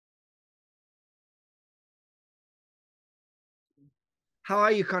How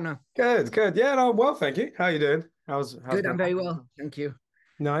are you, Connor? Good, good. Yeah, no, I'm well, thank you. How you doing? How's Good, the I'm very well. Thank you.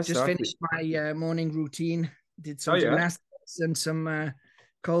 nice Just stuff? finished my morning routine, did Oh some yeah. gymnastics and some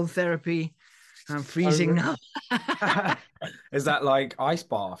cold therapy. I'm Oh, freezing really? now. Is that like ice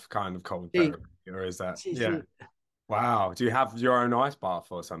bath kind of cold See, therapy, or is that yeah? see. Wow. Do you have your own ice bath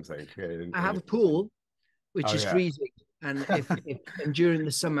or something? I have a pool, which Oh is yeah. freezing. And if and during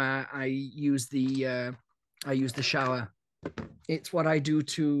the summer, I use the shower. It's what I do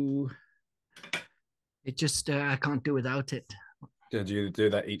to, it just, I can't do without it. Did you do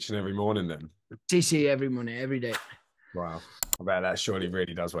that each and every morning then? TC every morning, every day. Wow. I bet that surely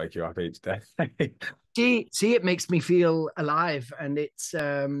really does wake you up each day. See, it makes me feel alive, and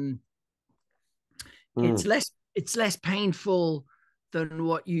Mm, it's less painful than than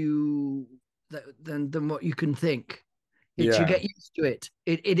what you can think. It's you yeah. get used to it.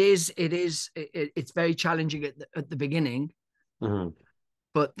 It's very challenging at the beginning, Mhm.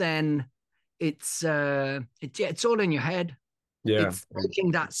 but then it's all in your head. Yeah. It's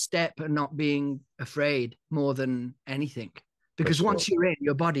taking that step and not being afraid more than anything. For Because sure. once you're in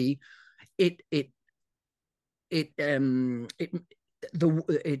your body, it it it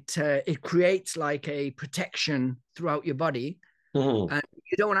it creates like a protection throughout your body, Mhm. and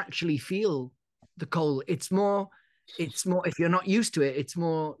you don't actually feel the cold. It's more if you're not used to it, it's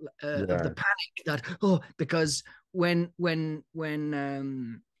more of the Yeah. panic that, because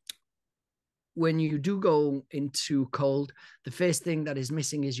when you do go into cold, the first thing that is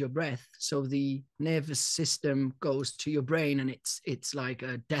missing is your breath. So the nervous system goes to your brain, and it's like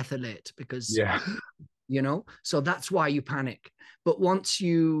a death alert, because Yeah. so that's why you panic. But once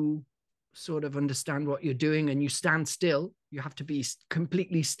you sort of understand what you're doing and you stand still, you have to be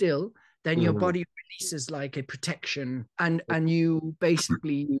completely still, then your Mhm. body releases like a protection, and you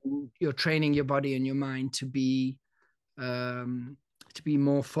basically you're training your body and your mind um to be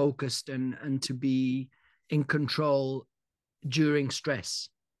more focused, and to be in control during stress.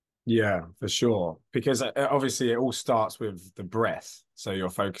 Yeah, for sure. Because obviously it all starts with the breath. So you're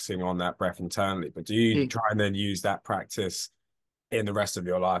focusing on that breath internally. But do you try and then use that practice in the rest of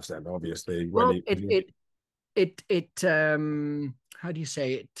your lives then, obviously, Well, how do you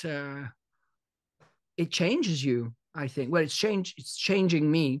say it, it changes you, I think. Well, it's changing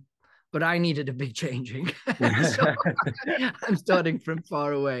me, but I needed a big changing. So I'm starting from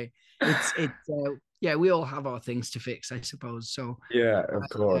far away. Yeah, we all have our things to fix, I suppose. So Yeah, of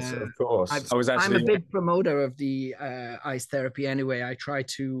course, uh, of course. I was I'm a actually big promoter of the ice therapy anyway. I try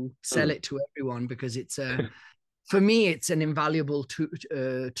to sell hmm, it to everyone because for me, it's an invaluable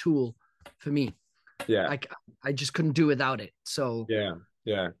tool for me. yeah, I, I just couldn't do without it. So yeah,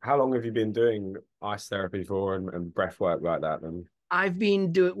 yeah. How long have you been doing ice therapy for and breath work like that then? I've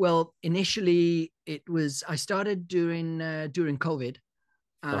been doing well. Initially, I started during COVID,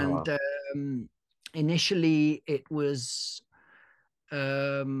 and Oh, initially it was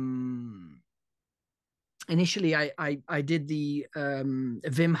um, initially I did the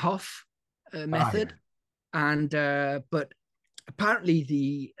Wim Hof oh yeah. method, and but apparently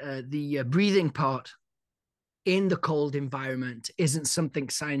the breathing part in the cold environment isn't something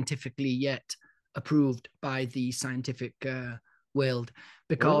scientifically yet approved by the scientific world, Mm.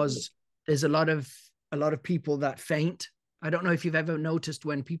 because there's a lot of people that faint. I don't know if you've ever noticed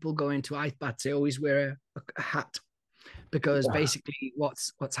when people go into ice baths, they always wear a hat, because Yeah. basically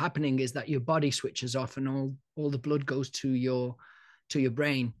what's happening is that your body switches off, and all the blood goes to your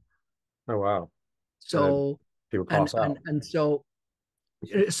brain. Oh wow. And then So people and pass and out. and so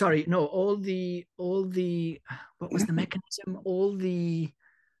sorry, no, all the what was the mechanism? All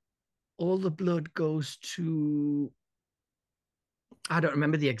the blood goes to, I don't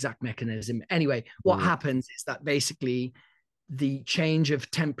remember the exact mechanism. Anyway, what Mm. happens is that basically the change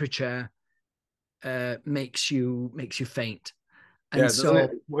of temperature makes you faint. And Yeah, doesn't so,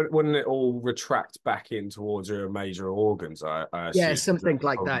 it? Wouldn't it all retract back in towards your major organs? I yeah, assume something that's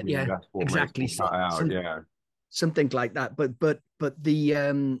like that. probably Yeah, that's what makes exactly. them cut out. Yeah. Something like that. But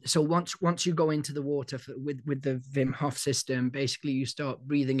the so once you go into the water with the Wim Hof system, basically you start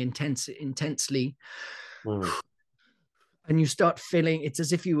breathing intensely, Mm. and you start filling. It's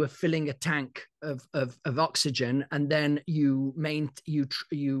as if you were filling a tank of oxygen, and then you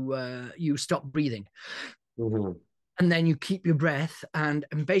stop breathing, Hmm. and then you keep your breath, and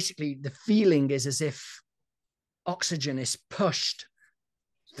basically the feeling is as if oxygen is pushed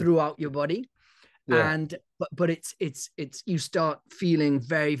throughout your body. Yeah. And but it's you start feeling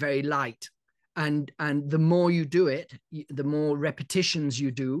very, very light, and the more you do it, the more repetitions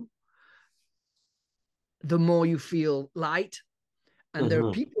you do, the more you feel light. And there are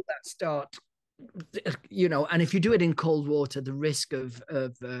Hmm. people that start you know, and if you do it in cold water, the risk of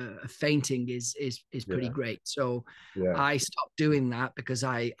fainting is pretty great. So I stopped doing that because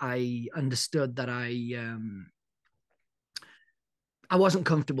I understood that I wasn't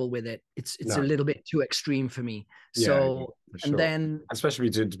comfortable with it. It's a little bit too extreme for me. So for sure. and then especially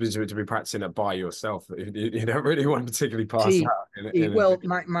to be practicing it by yourself, you don't really want to particularly pass out. Well,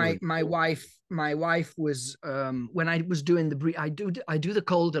 my wife was when I was doing the I do the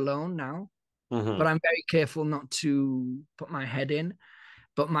cold alone now, but I'm very careful not to put my head in.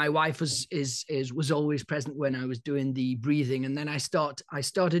 But my wife was always present when I was doing the breathing, and then I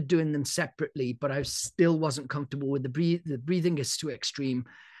started doing them separately, but I still wasn't comfortable with the breathing is too extreme.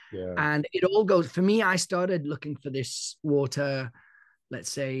 And it all goes for me. I started looking for this water, let's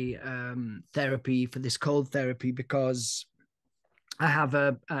say, therapy, for this cold therapy, because I have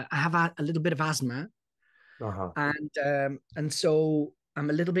a little bit of asthma, and so I'm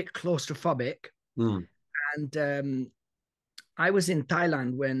a little bit claustrophobic. And I was in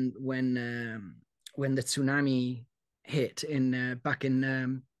Thailand when the tsunami hit back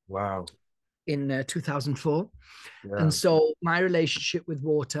in wow in 2004, and so my relationship with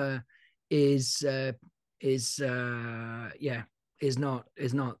water is not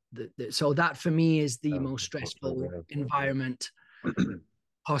so that for me is the most stressful environment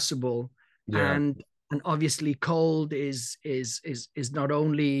possible. And obviously cold is not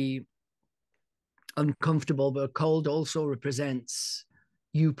only uncomfortable, but cold also represents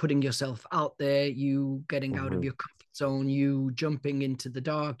you putting yourself out there, you getting out of your comfort zone, you jumping into the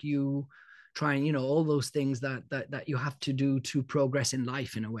dark, you trying, you know, all those things that you have to do to progress in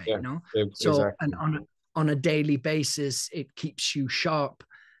life in a way, you know. So and on a daily basis, it keeps you sharp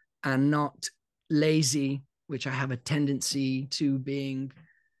and not lazy, which I have a tendency to being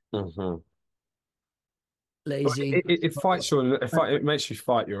lazy. It fights it makes you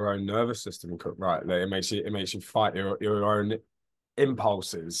fight your own nervous system, right? Like it makes you fight your own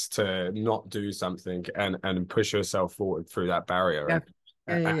impulses to not do something and push yourself forward through that barrier.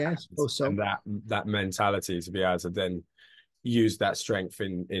 I suppose so. And that mentality to be able to then use that strength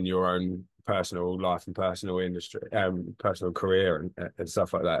in your own personal life and personal industry, personal career and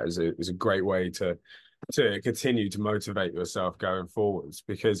stuff like that is a great way to continue to motivate yourself going forwards.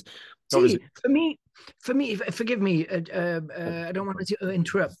 Because see, for me, forgive me, I don't want to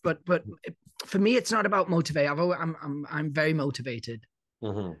interrupt, but for me, it's not about motivate. I'm very motivated,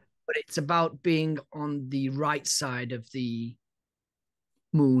 but it's about being on the right side of the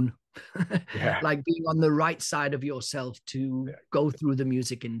moon, like being on the right side of yourself to go through the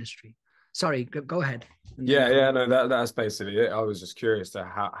music industry. Sorry, go ahead. No, that's basically it. I was just curious to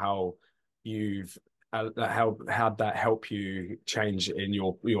how you've how'd that help you change in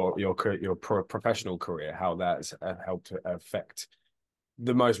your professional career, how that's helped to affect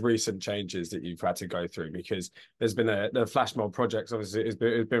the most recent changes that you've had to go through, because there's been the Flashmob projects, obviously it's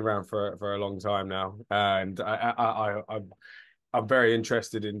been around for a long time now, and I'm very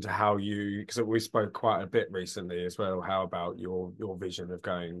interested into how because we spoke quite a bit recently as well, how about your vision of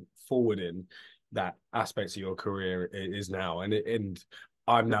going forward in that aspect of your career is now, and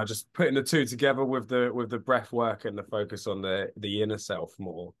I'm now just putting the two together with the breath work and the focus on the inner self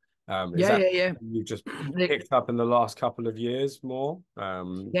more. You've just picked up in the last couple of years more?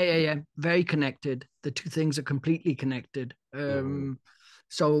 Very connected. The two things are completely connected.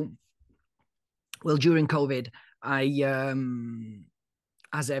 So, well, during COVID, I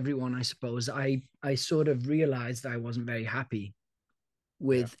as everyone, I suppose, I sort of realized I wasn't very happy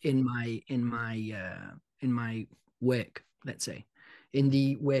with in my work, let's say, in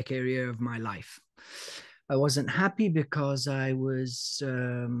the work area of my life. I wasn't happy because I was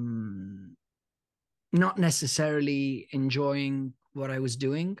not necessarily enjoying what I was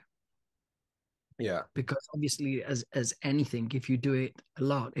doing. Because obviously, as anything, if you do it a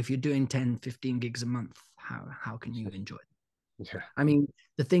lot, if you're doing 10, 15 gigs a month, how can you enjoy it? I mean,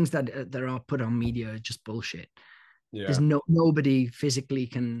 the things that are put on media are just bullshit. There's nobody physically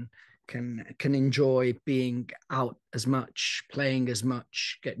can enjoy being out as much, playing as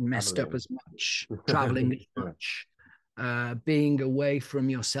much, getting messed up as much, traveling as much, being away from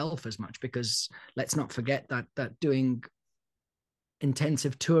yourself as much. Because let's not forget that doing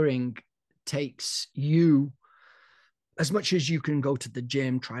intensive touring takes you, as much as you can go to the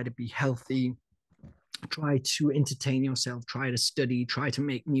gym, try to be healthy, try to entertain yourself, try to study, try to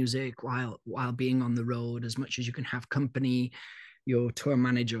make music while being on the road, as much as you can have company, your tour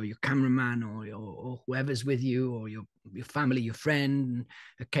manager or your cameraman or whoever's with you, or your family, your friend. And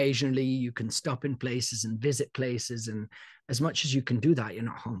occasionally you can stop in places and visit places, and as much as you can do that, you're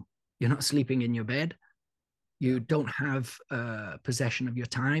not home, you're not sleeping in your bed, you don't have possession of your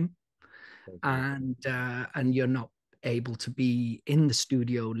time. and you're not able to be in the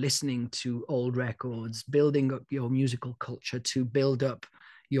studio listening to old records, building up your musical culture, to build up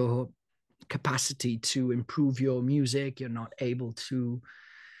your capacity to improve your music. You're not able to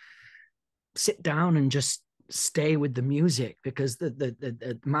sit down and just stay with the music, because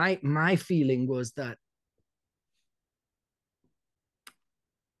my feeling was that,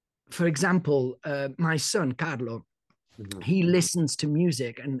 for example, my son Carlo, he listens to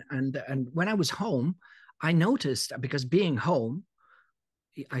music, and when I was home, I noticed, because being home,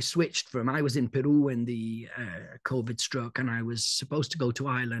 I switched from, I was in Peru when the COVID struck, and I was supposed to go to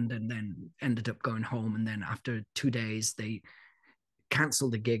Ireland, and then ended up going home, and then after 2 days they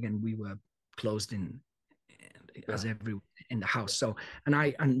canceled the gig, and we were closed in as everyone in the house. So,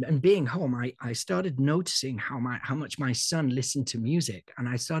 and being home, I started noticing how much my son listened to music, and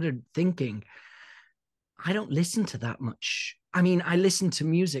I started thinking, I don't listen to that much. I mean, I listen to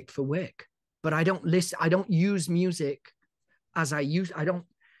music for work, but I don't use music as I don't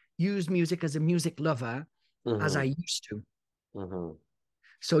use music as a music lover as I used to.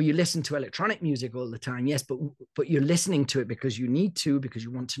 So you listen to electronic music all the time, yes, but you're listening to it because you need to, because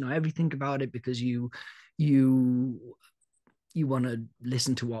you want to know everything about it, because you want to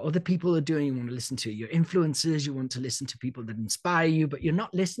listen to what other people are doing, you want to listen to your influences, you want to listen to people that inspire you, but you're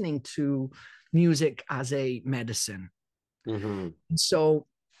not listening to music as a medicine. So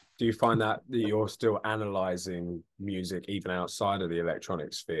do you find that you're still analyzing music even outside of the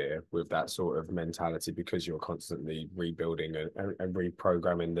electronic sphere with that sort of mentality, because you're constantly rebuilding and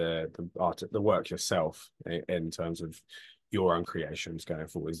reprogramming the work yourself in terms of your own creations going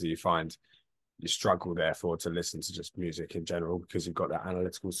forwards? Do you find you struggle therefore to listen to just music in general because you've got that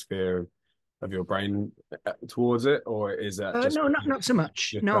analytical sphere of your brain towards it, or is that just no, not so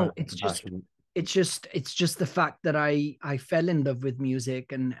much. No, it's just the fact that I fell in love with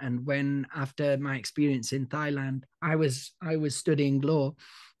music, and when, after my experience in Thailand, I was studying law,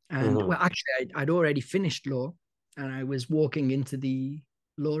 and well, actually I'd already finished law, and I was walking into the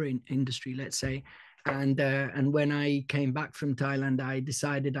law industry, let's say, and when I came back from Thailand, I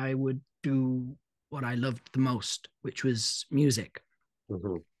decided I would do what I loved the most, which was music.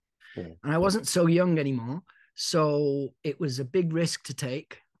 And I wasn't so young anymore, so it was a big risk to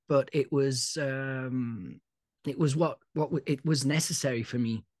take, but it was what it was necessary for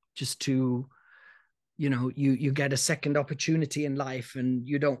me, just to, you get a second opportunity in life, and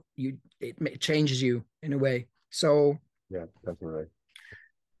it changes you in a way. So yeah, definitely.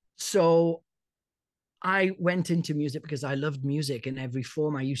 So I went into music because I loved music in every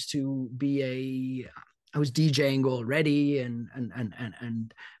form. I used to I was DJing already,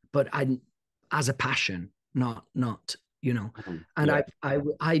 but as a passion, not, and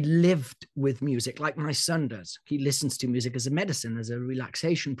I lived with music like my son does. He listens to music as a medicine, as a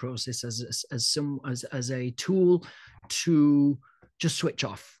relaxation process, as a tool to just switch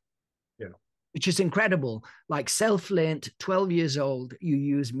off. Which is incredible. Like self-learned, 12 years old, you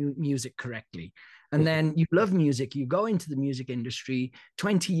use music correctly. And then you love music, you go into the music industry.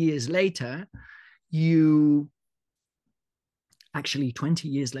 20 years later, 20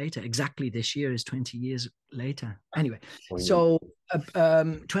 years later, exactly this year is 20 years later. Anyway, so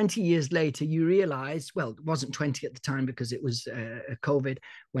 20 years later, you realize, well, it wasn't 20 at the time because it was COVID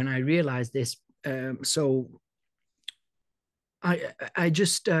when I realized this. So I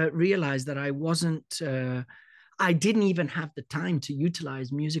just realized that I didn't even have the time to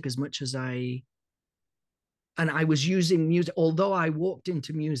utilize music as much as I was using music, although I walked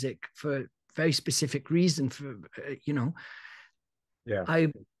into music for a very specific reason, for,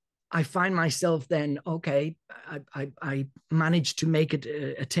 I find myself then, okay, I managed to make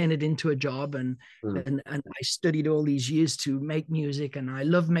it, turn it into a job, and I studied all these years to make music, and I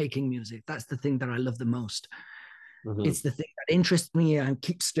love making music. That's the thing that I love the most. It's the thing that interests me. I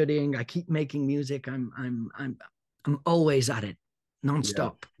keep studying. I keep making music. I'm always at it,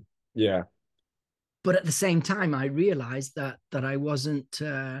 nonstop. Yeah. But at the same time, I realized that I wasn't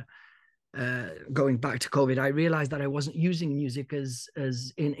going back to COVID. I realized that I wasn't using music as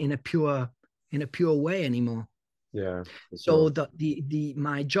in a pure way anymore. Yeah. So the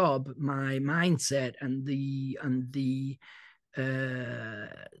my job, my mindset, and the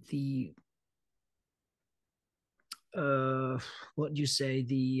what do you say,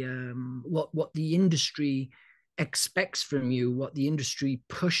 what the industry expects from you, what the industry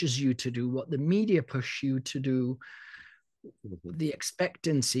pushes you to do, what the media push you to do, the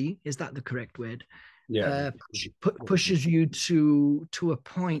expectancy, is that the correct word? Pushes you to a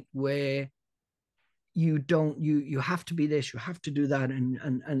point where you have to be this, you have to do that,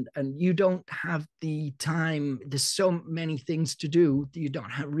 and you don't have the time. There's so many things to do. You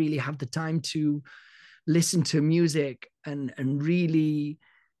don't really have the time to listen to music and really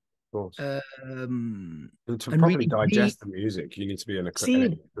and to and properly really be digest the music, you need to be in a see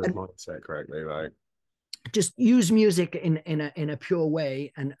good mindset correctly. Like, just use music in a pure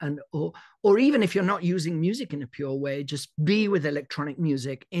way, or even if you're not using music in a pure way, just be with electronic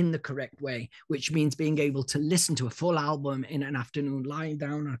music in the correct way, which means being able to listen to a full album in an afternoon, lying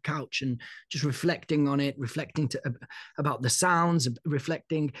down on a couch and just reflecting on it, about the sounds,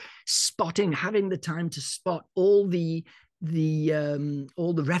 reflecting, spotting, having the time to spot all the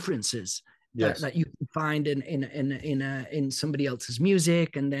references yes, that you can find in somebody else's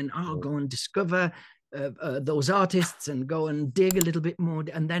music, and then go and discover those artists and go and dig a little bit more,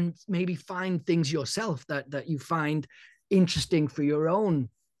 and then maybe find things yourself that you find interesting for your own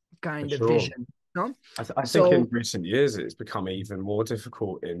kind of vision. No? I think in recent years it's become even more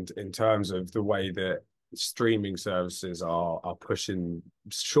difficult in terms of the way that streaming services are pushing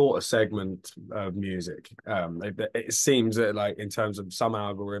shorter segment of music. It seems that, like, in terms of some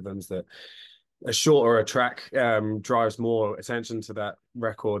algorithms, that a shorter a track drives more attention to that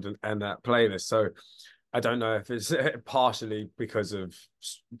record and that playlist. So I don't know if it's partially because of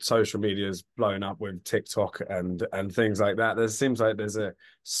social media's blown up with TikTok and things like that. There seems like there's a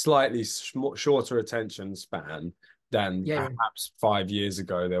slightly shorter attention span than perhaps 5 years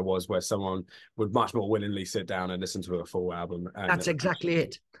ago there was, where someone would much more willingly sit down and listen to a full album. And that's exactly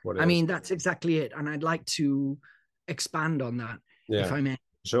it. I mean, that's exactly it. And I'd like to expand on that, if I may.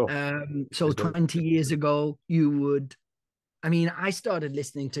 Sure. So 20 years ago, I started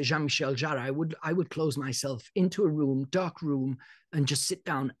listening to Jean-Michel Jarre. I would close myself into a room, dark room, and just sit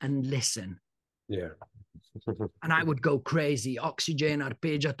down and listen. Yeah. And I would go crazy. Oxygen,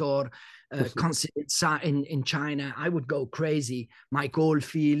 Arpeggiator, Concert in China. I would go crazy. Mike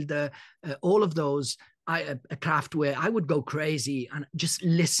Oldfield, all of those, Kraftwerk. I would go crazy and just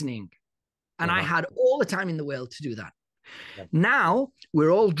listening. And I had all the time in the world to do that. Yeah. Now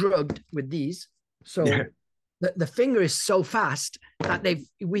we're all drugged with these. So the finger is so fast that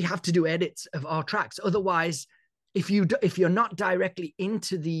we have to do edits of our tracks. Otherwise, if you're not directly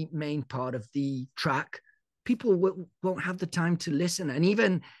into the main part of the track, people won't have the time to listen. And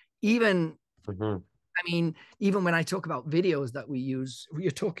even even when I talk about videos that we use,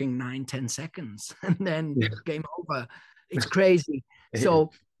 you're talking 9-10 seconds and then game over. It's crazy.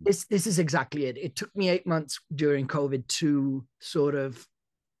 So this is exactly it. It took me 8 months during COVID to sort of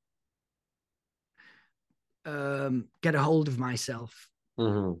get a hold of myself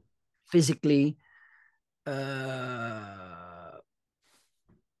physically, and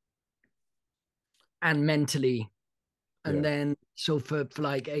mentally. And then, so for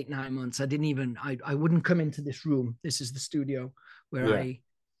like 8-9 months, I wouldn't come into this room. This is the studio where I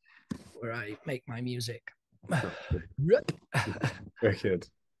make my music. Wicked.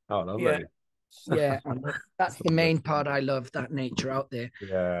 Oh, lovely. Yeah, that's the main part. I love that nature out there.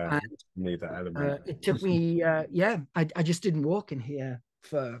 Yeah, and need that element. It took me, I just didn't walk in here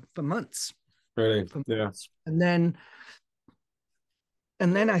for months. Really? Months. And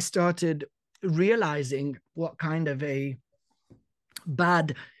then I started realizing what kind of a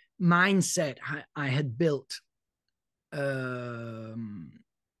bad mindset I had built, due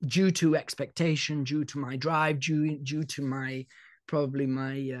to expectation, due to my drive, due to my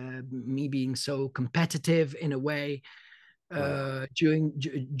me being so competitive in a way,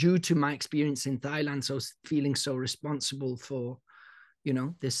 due to my experience in Thailand, so feeling so responsible for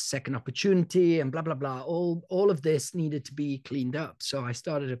this second opportunity and blah blah blah. All of this needed to be cleaned up. So I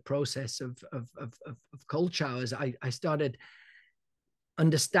started a process of cold showers. I started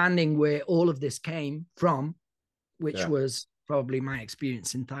understanding where all of this came from, which was probably my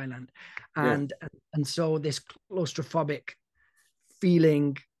experience in Thailand, and so this claustrophobic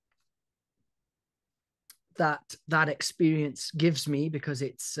feeling that experience gives me, because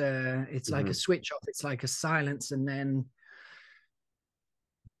it's like a switch off. It's like a silence, and then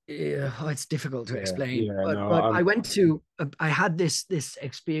it's difficult to explain. I had this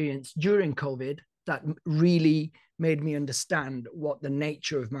experience during COVID that really made me understand what the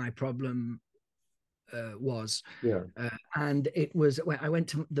nature of my problem was. And it was when I went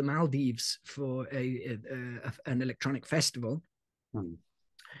to the Maldives for an electronic festival.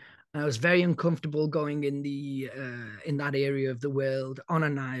 I was very uncomfortable going in that area of the world on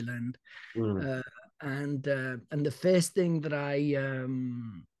an island. And the first thing that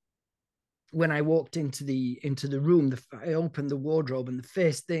when I walked into the room, I opened the wardrobe, and the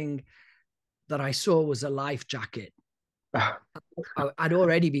first thing that I saw was a life jacket. I'd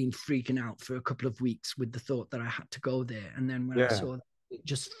already been freaking out for a couple of weeks with the thought that I had to go there. And then when I Yeah. saw that, it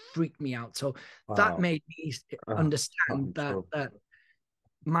just freaked me out. So that Wow. made me understand I'm that sure.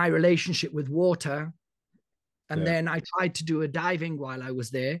 my relationship with water. And Yeah. then I tried to do a diving while I was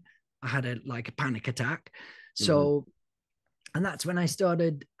there. I had a panic attack. Hmm. So, and that's when I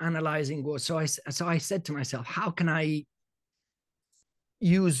started analyzing water. So I said to myself, how can I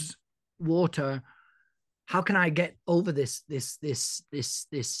use water? How can I get over Yeah.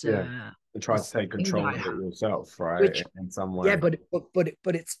 And try to this take thing that control I of it have? yourself, right? Which, In some yeah, way.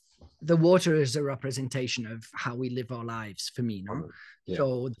 but it's the water is a representation of how we live our lives for me, no? Yeah.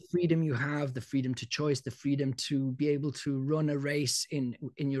 So the freedom you have, the freedom to choice, the freedom to be able to run a race in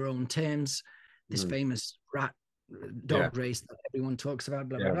your own terms, this Mm. famous rat Yeah. dog race that everyone talks about,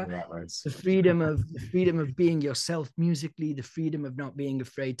 blah blah Yeah. blah. That ways. The freedom of being yourself musically, the freedom of not being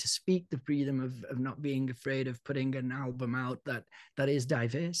afraid to speak, the freedom of not being afraid of putting an album out that is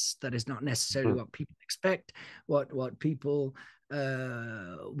diverse, that is not necessarily Mm. what people expect, what people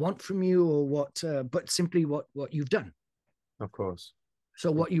want from you, or but simply what you've done. Of course.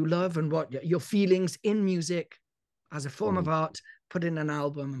 So what you love and what your feelings in music as a form of Mm. art, put in an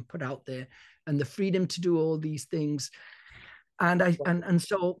album and put out there, and the freedom to do all these things. And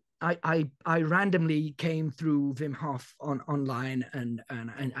so I randomly came through Wim Hof online, and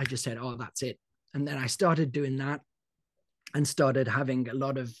I just said, oh, that's it. And then I started doing that and started having a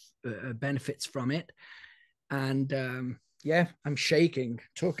lot of benefits from it. And yeah, I'm shaking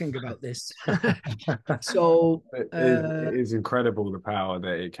talking about this. So It is incredible the power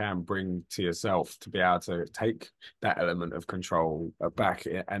that it can bring to yourself to be able to take that element of control back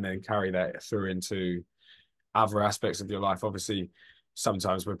and then carry that through into other aspects of your life. Obviously,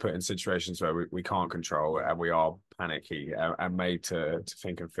 sometimes we're put in situations where we can't control and we are panicky and made to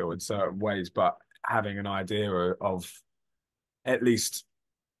think and feel in certain ways. But having an idea of at least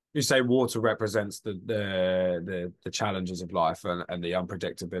you say water represents the challenges of life and the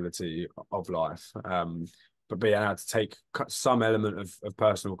unpredictability of life. But being able to take some element of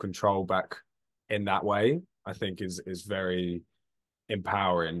personal control back in that way, I think is very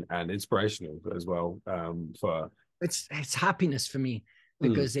empowering and inspirational as well. For it's happiness for me, Mm,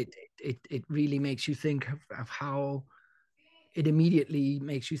 because it really makes you think of how it immediately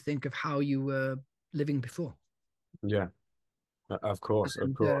makes you think of how you were living before. yeah, of And course.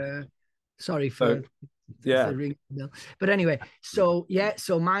 sorry So for yeah. the ring bell, but anyway, so yeah,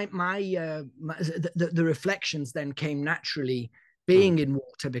 so my the reflections then came naturally Mm, being in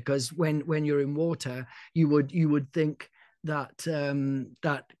water, because when you're in water, you would think that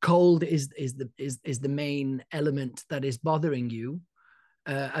that cold is the main element that is bothering you,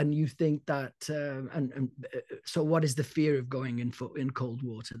 and you think that and so what is the fear of going in cold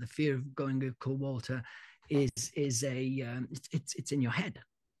water? The fear of going in cold water is a it's in your head,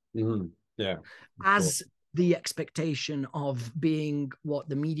 yeah, of course. as the expectation of being what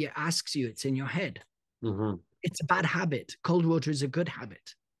the media asks you. It's in your head. Hmm. It's a bad habit. Cold water is a good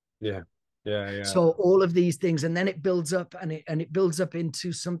habit. Yeah, yeah. So all of these things, and then it builds up, and it builds up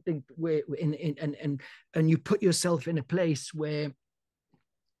into something where in and you put yourself in a place Mhm.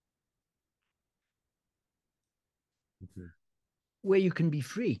 where you can be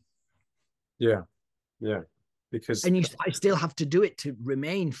free. Yeah, yeah. Because And I still have to do it to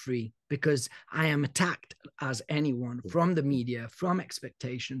remain free, because I am attacked as anyone, from the media, from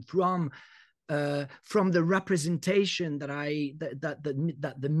expectation, from the representation that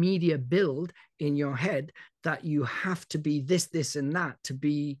the media build in your head, that you have to be this and that to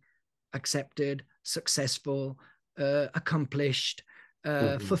be accepted, successful, accomplished,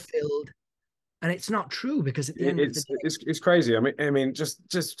 Mhm. fulfilled. And it's not true, because at the end of the day, It's crazy. I mean,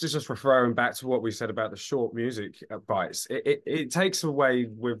 just referring back to what we said about the short music bites, it takes away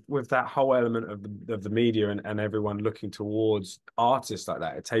with that whole element of the media and everyone looking towards artists like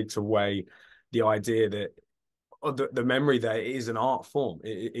that. It takes away the idea that or the memory that it is an art form.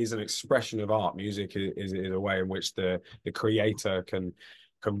 It is an expression of art. Music is a way in which the creator can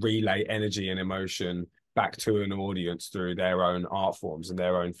relay energy and emotion back to an audience through their own art forms and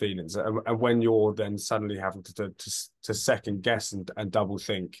their own feelings. And when you're then suddenly having to second guess and double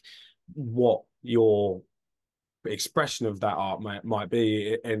think what your expression of that art might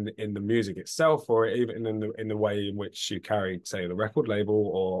be in the music itself, or even in the way in which you carry, say, the record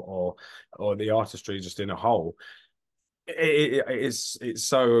label or the artistry just in a whole, it's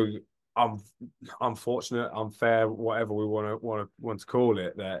so um, unfortunate, unfair, whatever we want to call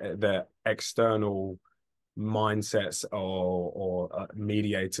it, that external mindsets or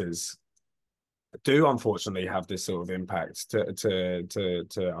mediators do unfortunately have this sort of impact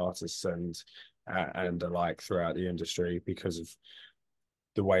to artists. And and alike throughout the industry because of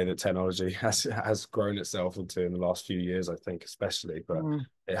the way that technology has grown itself into in the last few years, I think, especially. But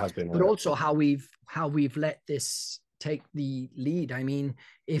it has been but also how we've let this take the lead. I mean,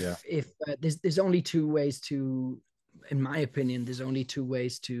 if there's only two ways to, in my opinion, there's only two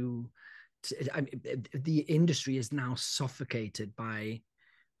ways to I mean, the industry is now suffocated by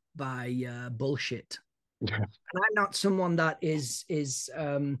bullshit. yeah. And I'm not someone that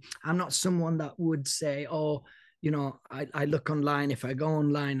I'm not someone that would say, oh, you know, I look online, if I go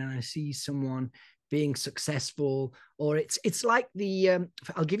online and I see someone being successful, or it's like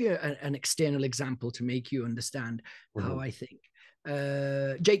I'll give you an external example to make you understand how I think.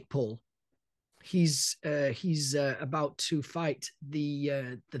 Jake Paul, he's about to fight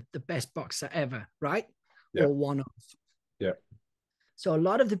the best boxer ever, right? Yeah. Or one of. Yeah. So a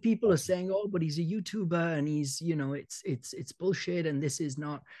lot of the people are saying, "Oh, but he's a YouTuber, and he's, you know, it's bullshit, and this is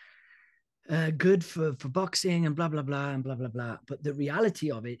not good for boxing, and blah blah blah and blah blah blah." But the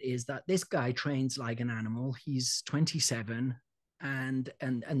reality of it is that this guy trains like an animal. He's 27, and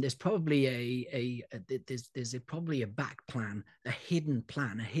there's probably there's probably a back plan, a hidden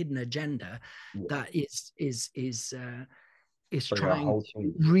agenda that is trying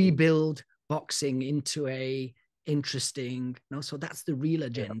to rebuild boxing into a interesting, you know, so that's the real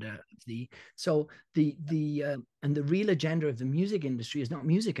agenda of the and the real agenda of the music industry is not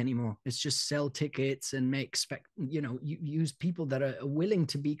music anymore. It's just sell tickets and make you know, you use people that are willing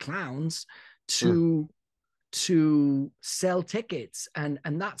to be clowns to sell tickets, and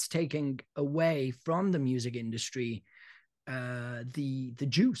that's taking away from the music industry the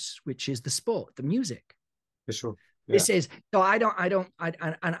juice, which is the sport, the music. For sure. Yeah. This is so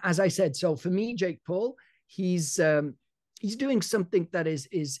and as I said, so for me, Jake Paul, he's doing something that is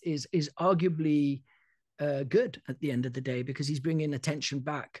arguably good at the end of the day, because he's bringing attention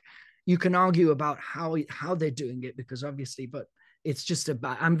back. You can argue about how they're doing it, because obviously, but it's just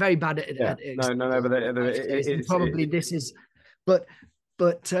about, I'm very bad at it. Yeah. No, but this is, but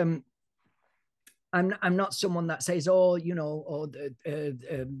I'm not someone that says, oh, you know, or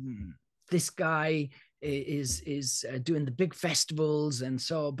this guy is doing the big festivals, and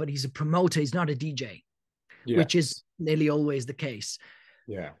so, but he's a promoter, he's not a DJ, which is nearly always the case.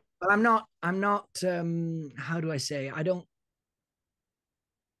 Yeah. But I'm not how do I say,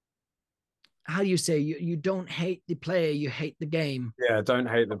 how do you say, you don't hate the player, you hate the game. Yeah, don't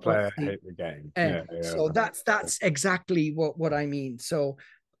hate the player, hate the game. So that's exactly what I mean. So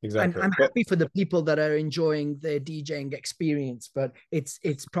exactly. I'm happy for the people that are enjoying their DJing experience, but it's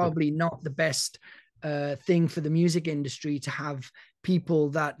probably not the best thing for the music industry to have people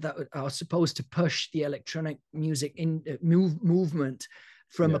that are supposed to push the electronic music in movement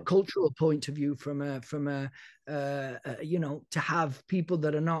from a cultural point of view, from a you know, to have people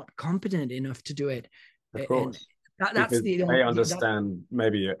that are not competent enough to do it. Of course. That's they understand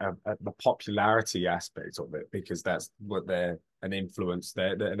maybe the popularity aspect of it, because that's what they're an influence.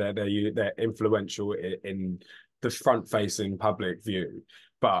 They're influential in the front-facing public view,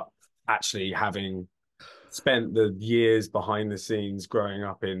 but actually having spent the years behind the scenes growing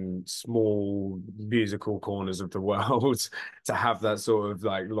up in small musical corners of the world to have that sort of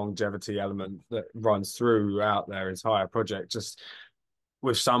like longevity element that runs throughout their entire project, just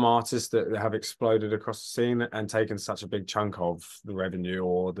with some artists that have exploded across the scene and taken such a big chunk of the revenue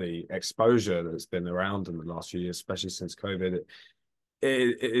or the exposure that's been around in the last few years, especially since COVID,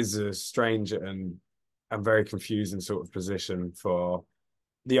 it is a strange and very confusing sort of position for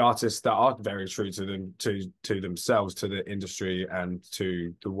the artists that are very true to them, to themselves, to the industry, and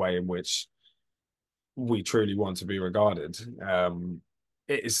to the way in which we truly want to be regarded.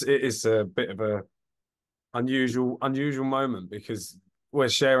 It is a bit of a unusual moment, because we're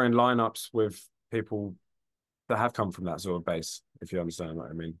sharing lineups with people that have come from that sort of base, if you understand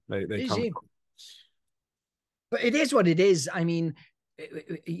what I mean. They come from... But it is what it is. I mean,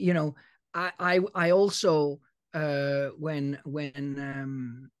 you know, I also when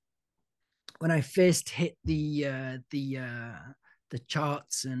I first hit the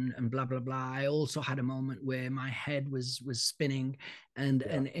charts and blah blah blah, I also had a moment where my head was spinning, and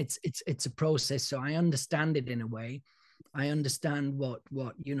it's a process. So I understand it in a way. I understand what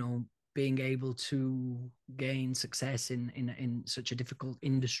you know, being able to gain success in such a difficult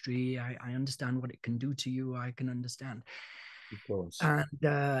industry. I understand what it can do to you. I can understand. Of course. And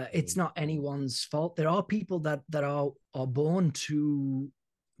it's not anyone's fault. There are people that are born to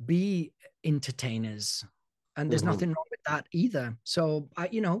be entertainers, and there's nothing wrong with that either. So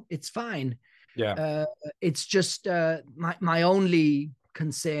you know, it's fine. Yeah. It's just my only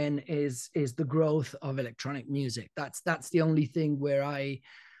concern is the growth of electronic music. That's the only thing where I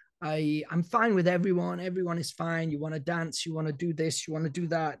I'm fine with everyone. Everyone is fine. You want to dance, you want to do this, you want to do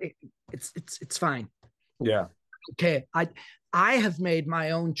that. It's fine. Yeah. Okay. I have made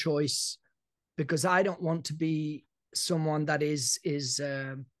my own choice because I don't want to be someone that is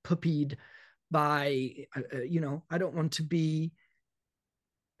puppied by I don't want to be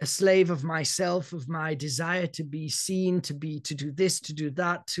a slave of myself, of my desire to be seen, to do this, to do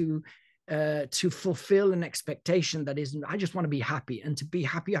that, to fulfill an expectation that isn't. I just want to be happy, and to be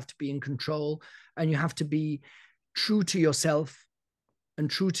happy, you have to be in control, and you have to be true to yourself and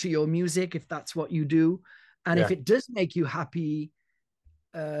true to your music if that's what you do. And if it does make you happy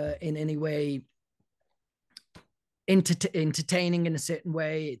in any way, entertaining in a certain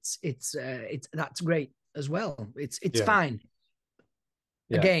way, it's that's great as well. It's fine.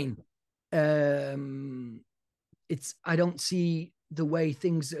 Again, it's I don't see the way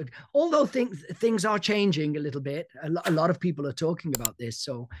things, although things are changing a little bit. A lot of people are talking about this,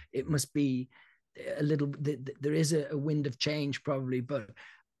 so it must be a little. There is a wind of change probably, but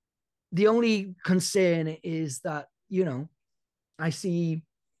the only concern is that I see.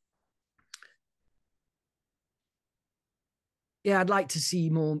 Yeah, I'd like to see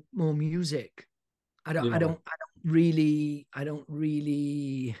more music. I don't really.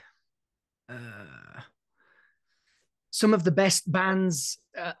 Some of the best bands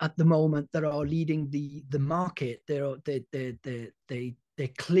at the moment that are leading the market, they're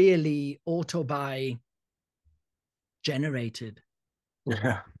clearly auto-buy generated.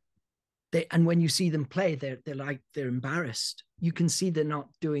 Yeah. And when you see them play, they're embarrassed. You can see they're not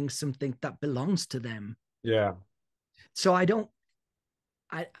doing something that belongs to them. Yeah. So I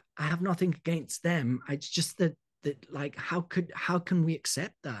have nothing against them. It's just that like how can we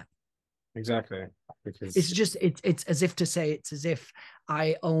accept that? Exactly. Because it's as if to say, it's as if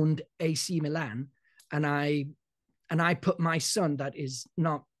I owned AC Milan and I put my son, that is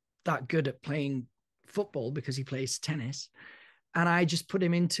not that good at playing football because he plays tennis, and I just put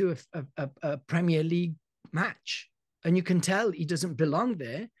him into a Premier League match, and you can tell he doesn't belong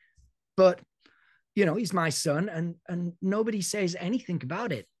there, but he's my son, and nobody says anything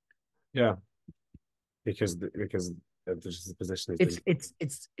about it. Yeah, because the position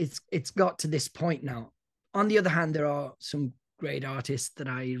it's got to this point now. On the other hand, there are some great artists that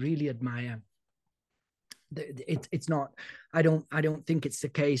I really admire. It's not. I don't think it's the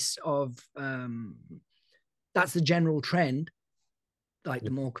case of. That's the general trend, like the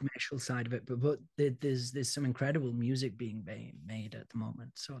more commercial side of it. But there's some incredible music being made at the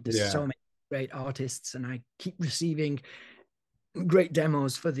moment. So there's so many great artists, and I keep receiving great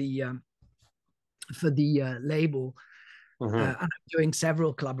demos for the label. And I'm doing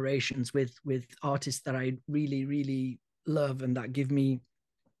several collaborations with artists that I really, really love, and that give me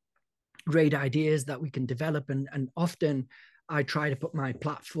great ideas that we can develop. And often I try to put my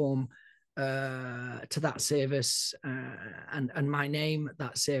platform to that service, and my name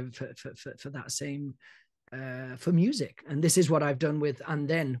that serve for that same for music. And this is what I've done with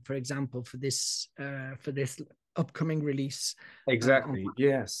AndThen, for example, for this upcoming release. Exactly.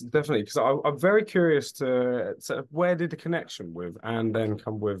 Yes, definitely. Because I'm very curious to where did the connection with AndThen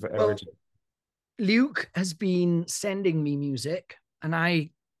come with originally? Luke has been sending me music, and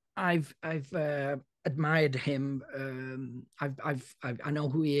I've admired him. I know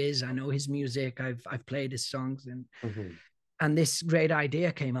who he is. I know his music. I've played his songs, and this great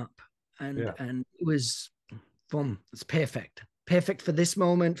idea came up, and it was fun. It's perfect for this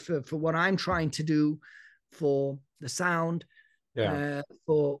moment, for what I'm trying to do, for the sound,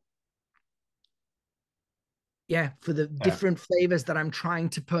 for the different flavors that I'm trying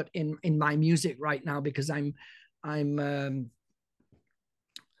to put in my music right now, because I'm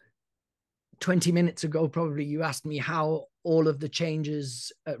 20 minutes ago, probably, you asked me how all of the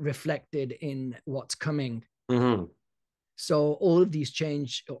changes reflected in what's coming. So all of these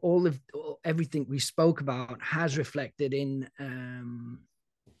change, everything we spoke about has reflected in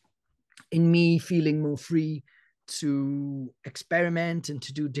me feeling more free to experiment and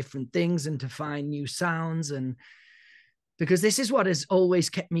to do different things and to find new sounds. And because this is what has always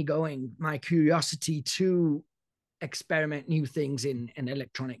kept me going, my curiosity to experiment new things in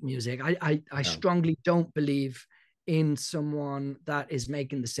electronic music. I strongly don't believe in someone that is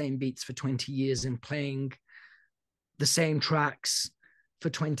making the same beats for 20 years and playing the same tracks for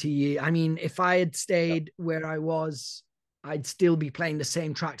 20 years. I mean, if I had stayed where I was, I'd still be playing the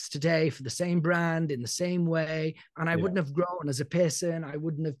same tracks today for the same brand in the same way, and I wouldn't have grown as a person. I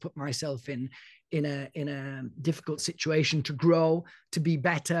wouldn't have put myself in a difficult situation to grow, to be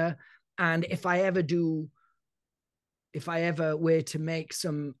better. And if I ever were to make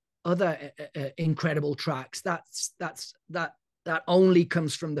some other incredible tracks, that that only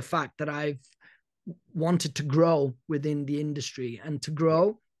comes from the fact that I've wanted to grow within the industry. And to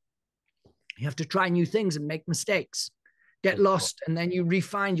grow, you have to try new things and make mistakes, get lost, and then you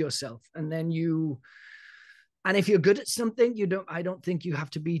refine yourself. And then and if you're good at something, I don't think you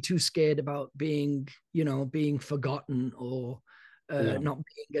have to be too scared about being forgotten or not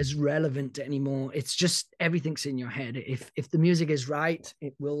being as relevant anymore. It's just everything's in your head. If the music is right,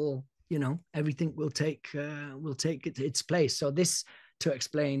 it will, everything will take its place. So this to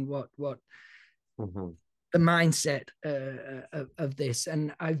explain what the mindset of this.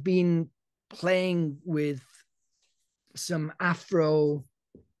 And I've been playing with some Afro,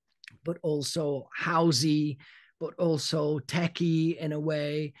 but also housey, but also techie in a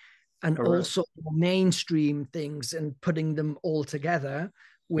way, and also mainstream things, and putting them all together,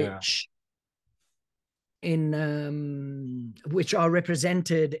 which which are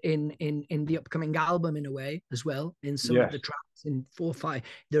represented in the upcoming album in a way as well. In some of the tracks, in 4 or 5,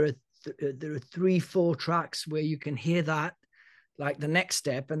 there are 3-4 tracks where you can hear that, like the next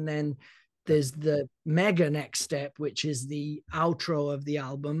step, and then there's the mega next step, which is the outro of the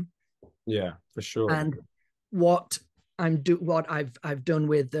album. Yeah, for sure. And what I've done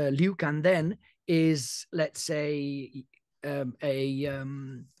with Luke AndThen is, let's say, the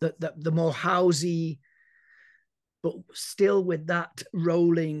more housey, but still with that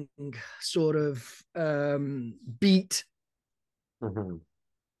rolling sort of beat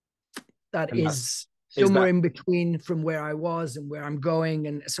that is somewhere in between from where I was and where I'm going.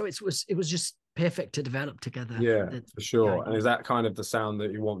 And so it was just perfect to develop together. Yeah, for sure. And is that kind of the sound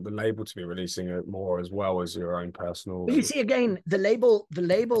that you want the label to be releasing it more, as well as your own personal? Well, you see, again, the label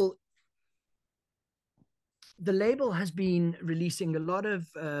has been releasing a lot of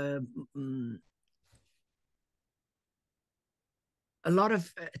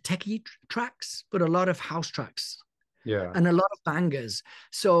techie tracks, but a lot of house tracks, and a lot of bangers.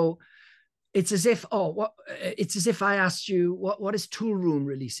 So it's as if I asked you, what is Tool Room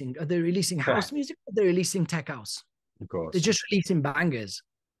releasing? Are they releasing house music? Or are they releasing tech house? Of course, they're just releasing bangers,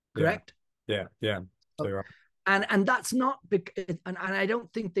 correct? Yeah. So you're right. And that's not and I don't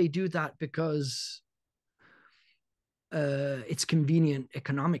think they do that because it's convenient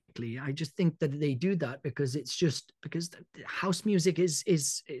economically. I just think that they do that because it's just because house music is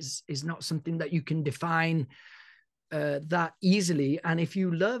not something that you can define that easily. And if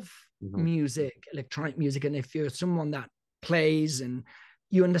you love music, electronic music, and if you're someone that plays and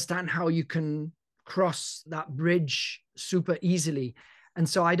you understand how you can cross that bridge super easily. And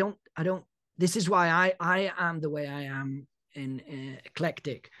so I don't this is why I am the way I am in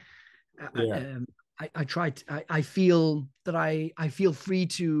eclectic. I try to, I feel that I feel free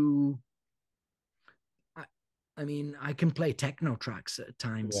to, I mean, I can play techno tracks at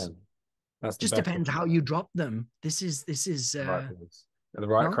times. That's just depends how you drop them. This is the right place. The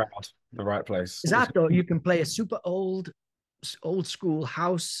right crowd, the right place. Exactly. You can play a super old school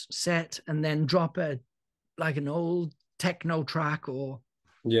house set and then drop an old techno track, or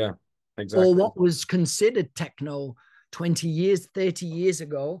exactly, or what was considered techno 20 years, 30 years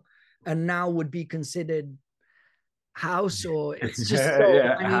ago, and now would be considered house, or it's just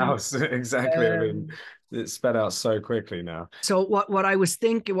house. Exactly. I mean, it's sped out so quickly now. So what I was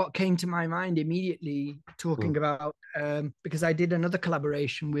thinking, what came to my mind immediately talking about, because I did another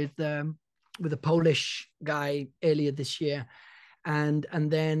collaboration with a Polish guy earlier this year, and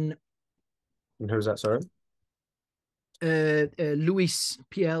then who's that? Sorry. Luis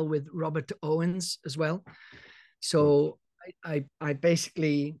PL with Robert Owens as well. So I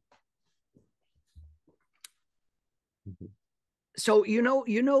basically, so you know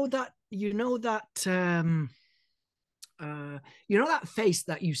that face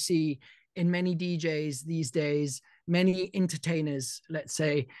that you see in many DJs these days, many entertainers, let's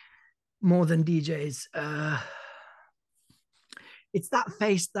say, more than DJs. It's that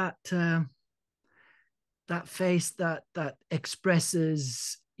face that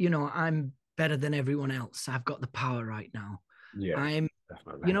expresses, I'm better than everyone else. I've got the power right now. I'm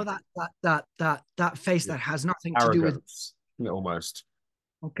definitely. That face that has nothing arrogance, to do with almost.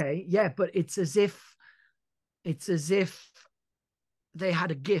 Okay, yeah, but it's as if they had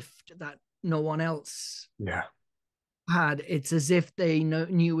a gift that no one else had. It's as if they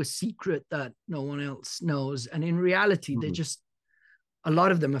knew a secret that no one else knows, and in reality, they're just, a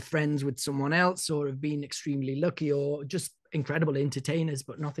lot of them are friends with someone else, or have been extremely lucky, or just incredible entertainers,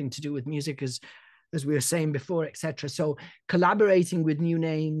 but nothing to do with music, as we were saying before, etc. So collaborating with new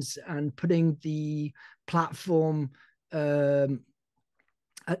names and putting the platform at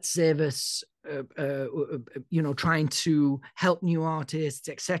service, trying to help new artists,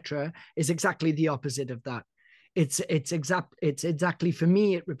 etc., is exactly the opposite of that. it's exactly, for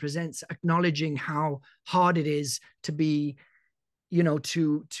me, it represents acknowledging how hard it is to be, you know,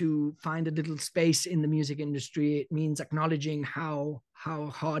 to find a little space in the music industry. It means acknowledging how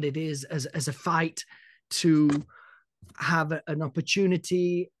hard it is as a fight to have an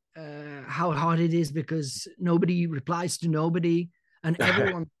opportunity, how hard it is because nobody replies to nobody, and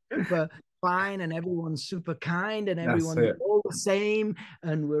everyone's super fine, and everyone's super kind, and That's everyone's it. all the same,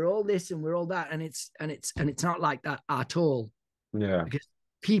 and we're all this and we're all that, and it's not like that at all, Yeah. because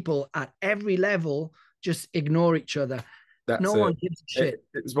people at every level just ignore each other. No That's one it. gives a shit.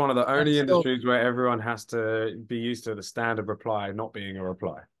 It's one of the And only so, industries where everyone has to be used to the standard reply not being a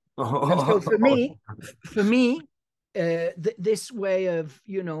reply. for me, for me, this way of,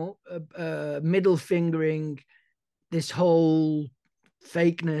 you know, middle fingering this whole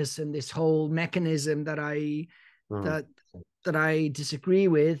fakeness and this whole mechanism that Mm, that that I disagree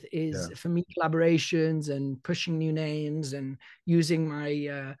with yeah. is, for me, collaborations and pushing new names and using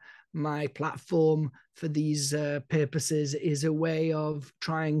my platform for these purposes is a way of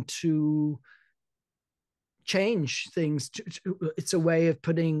trying to change things. It's a way of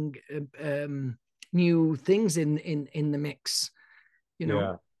putting new things in the mix. You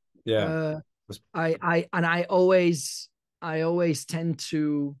know, Yeah. Yeah. uh, I always tend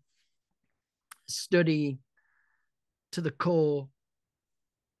to study to the core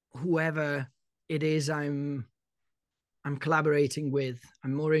whoever it is I'm collaborating with.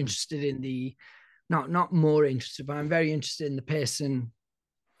 I'm more interested in the not more interested, but I'm very interested in the person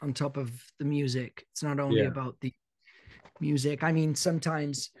on top of the music. It's not only Yeah. about the music. I mean,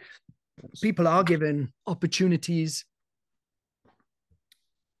 sometimes people are given opportunities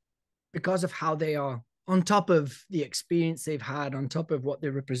because of how they are, on top of the experience they've had, on top of what they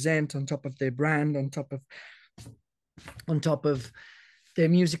represent, on top of their brand, on top of their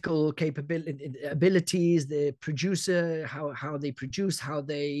musical capability abilities, the producer, how they produce, how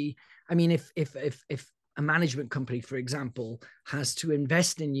they. I mean, if a management company, for example, has to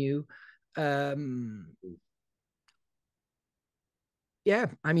invest in you, yeah,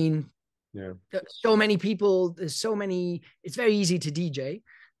 I mean, Yeah. so many people. There's so many. It's very easy to DJ.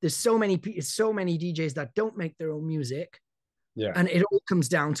 There's so many DJs that don't make their own music, Yeah. and it all comes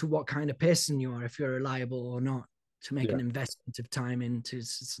down to what kind of person you are, if you're reliable or not, to make Yeah. an investment of time into.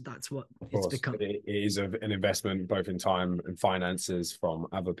 So that's what Of it's course, become. it is an investment both in time and finances from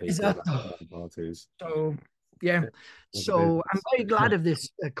other people, Exactly. parties. So yeah, As a so I'm business. very glad of this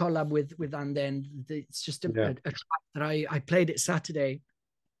collab with AndThen. It's just Yeah. a track that I played it Saturday,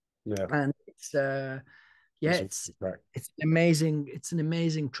 Yeah. and it's yeah, It's a it's great track. it's an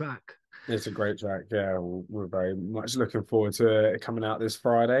amazing track. It's a great track. Yeah, we're very much looking forward to it coming out this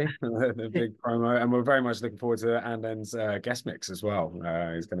Friday, the big promo, and we're very much looking forward to AndThen's guest mix as well.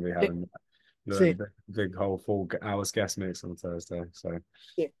 He's going to be having See, the big whole 4 hours guest mix on Thursday. So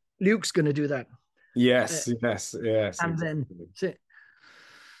Luke's gonna do that, uh, yes, yes, yes, AndThen. exactly. See.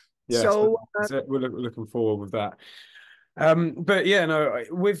 Yes, So so we're looking forward with that. But yeah, no,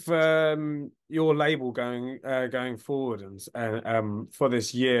 with your label going forward and for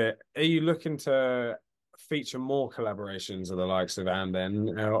this year, are you looking to feature more collaborations of the likes of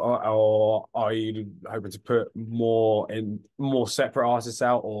AndThen, or are you hoping to put more separate artists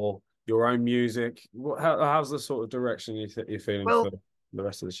out or your own music? How's the sort of direction you're feeling well, for the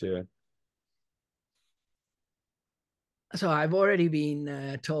rest of this year? so I've already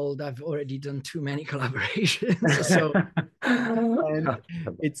been told I've already done too many collaborations. So and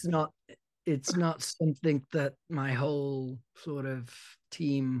it's not something that my whole sort of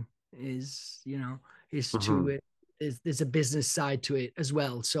team is to Mhm. it. There's a business side to it as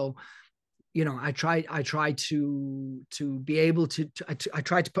well. So I try to be able I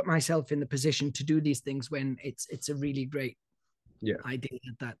try to put myself in the position to do these things when it's a really great Yeah, idea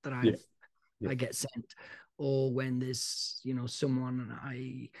that yeah, yeah. I get sent, or when there's someone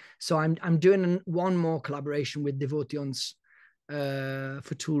so I'm doing one more collaboration with Devotions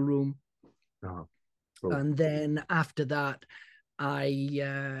for Tool Room, Oh, cool. and then after that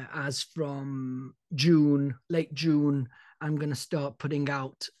as from June, late June, I'm going to start putting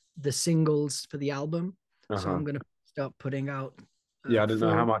out the singles for the album. So Uh-huh. I'm going to start putting out Yeah, I didn't know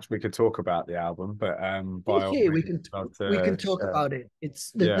how four. much we could talk about the album, but by all Okay, we means, can I'd love we can to talk share. about it.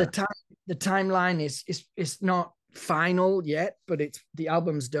 It's the Yeah, time the timeline is not final yet, but it's the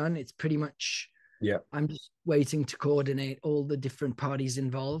album's done. It's pretty much. yeah, I'm just waiting to coordinate all the different parties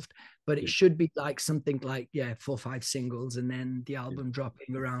involved, but it yeah, should be like something like 4 or 5 singles, and then the yeah. album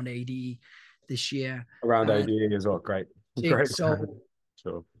dropping around AD this year. Around And ADE as well. Great, great. so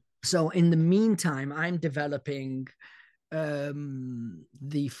Sure. so in the meantime, I'm developing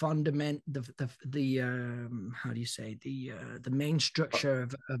the fundament, the how do you say, the main structure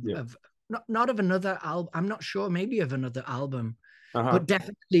Yeah. of not of another album. I'm not sure, maybe of another album, Uh-huh. but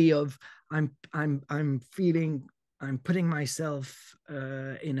definitely of I'm feeling I'm putting myself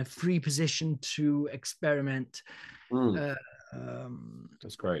in a free position to experiment. Mm, Uh, um,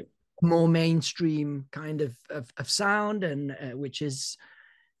 that's great. More mainstream kind of sound, and which is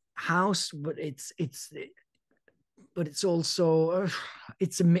house, but it's also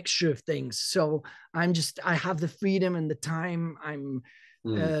it's a mixture of things. So I have the freedom and the time.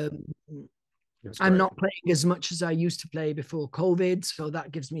 Mm, uh, that's I'm great. not playing as much as I used to play before COVID, so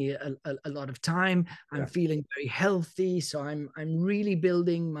that gives me a lot of time. I'm Yeah, feeling very healthy, so I'm really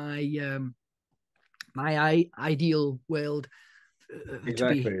building my ideal world,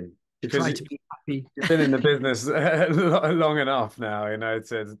 exactly. to Because try to be happy. you've been in the business long enough now, you know,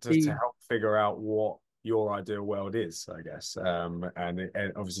 to help figure out what your ideal world is, I guess. And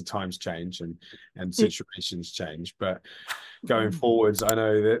obviously times change and situations change, but going forwards, I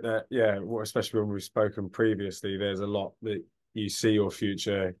know that yeah, especially when we've spoken previously, there's a lot that you see your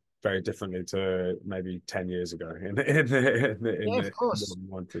future very differently to maybe 10 years ago Yeah, of in what course. you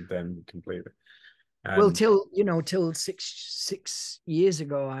wanted then completely. Well, And till six years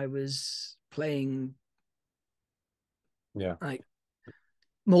ago, I was playing yeah, like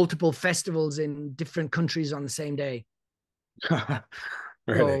multiple festivals in different countries on the same day.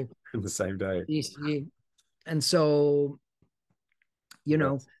 really, So in the same day. and so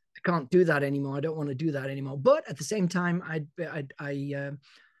That's, I can't do that anymore. I don't want to do that anymore. But at the same time,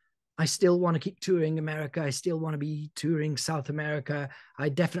 I still want to keep touring America. I still want to be touring South America. I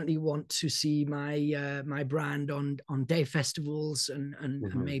definitely want to see my brand on day festivals, and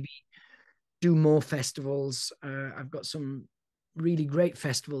mhm. maybe do more festivals. I've got some really great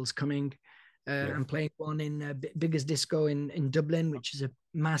festivals coming. Yeah. I'm playing one in Biggest Disco in Dublin, which is a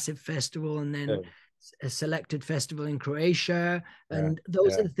massive festival, and then Yeah, a selected festival in Croatia. yeah, And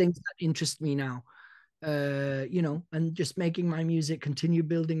those are yeah. the things that interest me now. And just making my music, continue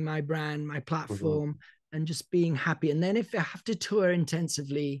building my brand, my Mhm. platform, and just being happy. And then if I have to tour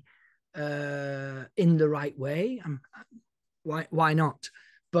intensively in the right way, why not?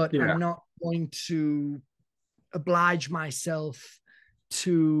 But Yeah. I'm not going to oblige myself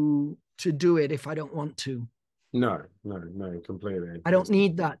to do it if I don't want to. No, no, no, completely. I don't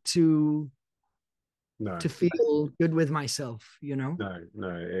need that to No, feel good with myself. no,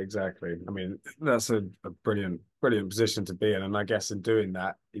 no, exactly. I mean, that's a brilliant, brilliant position to be in. And I guess in doing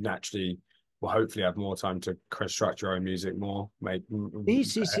that, you naturally will hopefully have more time to construct your own music more, See.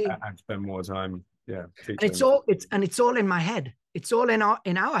 and spend more time, yeah, And it's featuring all it's all in my head. It's all in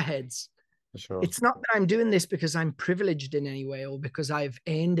our heads. for sure. It's not that I'm doing this because I'm privileged in any way, or because I've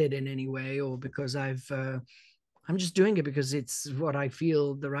earned it in any way, or because I'm just doing it because it's what I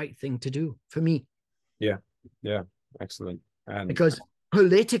feel the right thing to do for me. Yeah, yeah, excellent. And Because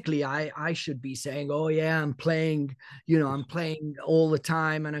politically, I should be saying, oh yeah, I'm playing all the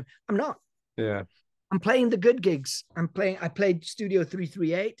time, and I'm not. yeah, I'm playing the good gigs. I played Studio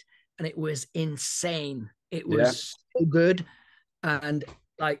 338, and it was insane. It yeah, was so good. And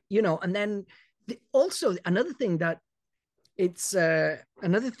and then also another thing that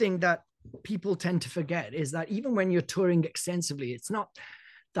people tend to forget is that even when you're touring extensively, it's not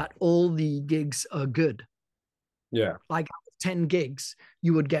that all the gigs are good. yeah. Like 10 gigs,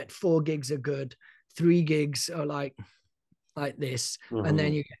 you would get 4 gigs are good, 3 gigs are like this, and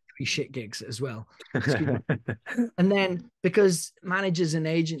then Mhm. you get 3 shit gigs as well. Excuse me. And then because managers and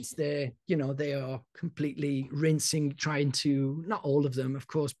agents there, they are completely rinsing, trying to, not all of them, of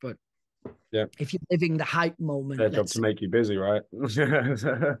course, but Yeah, if you're living the hype moment, their job let's to make you busy, right?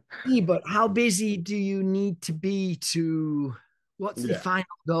 see, but how busy do you need to be to, what's the Yeah, final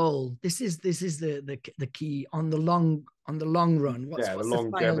goal? This is the key on the long run. What's yeah, the the final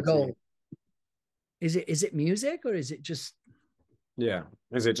longevity. goal? Is it music, or is it just Yeah.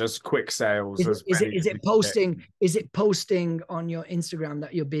 Is it just quick sales is it, as is it many is as you it can get? posting on your Instagram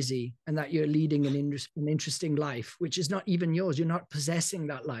that you're busy and that you're leading an interesting life, which is not even yours. You're not possessing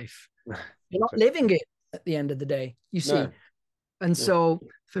that life. You're not living it at the end of the day, you see. No. And Yeah. so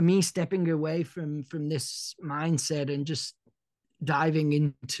for me, stepping away from this mindset and just diving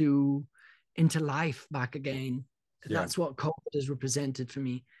into life back again, Yeah. that's what COVID has represented for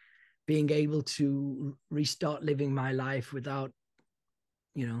me. Being able to restart living my life without,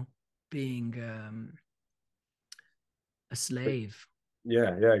 being a slave.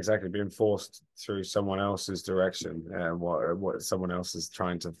 Yeah, yeah, exactly. Being forced through someone else's direction, and what someone else is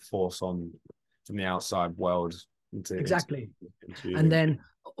trying to force on from the outside world into Exactly. into And you. then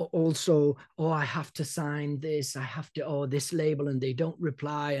also, oh, I have to sign this, I have to, oh, this label, and they don't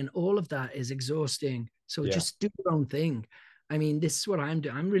reply, and all of that is exhausting. So Yeah. just do your own thing. I mean, this is what I'm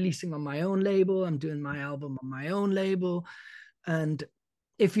doing. I'm releasing on my own label. I'm doing my album on my own label. And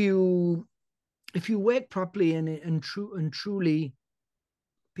if you work properly and truly,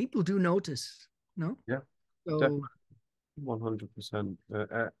 people do notice, no? Yeah. So, Definitely. 100%.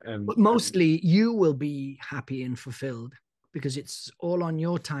 but mostly you will be happy and fulfilled because it's all on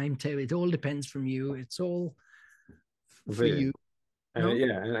your timetable. It all depends from you. It's all for you. And No?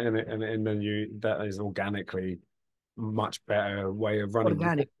 yeah, and then that is organically much better way of running the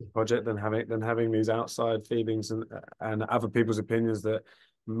Organic. project than having these outside feelings and other people's opinions that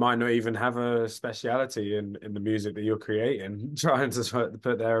might not even have a speciality in the music that you're creating, trying to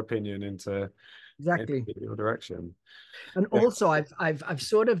put their opinion into Exactly. your direction. And Yeah. also I've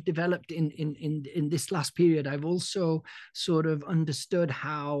sort of developed in this last period, I've also sort of understood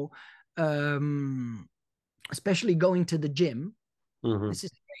how especially going to the gym. Mm-hmm. This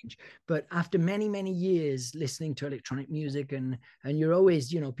is strange, but after many years listening to electronic music, and you're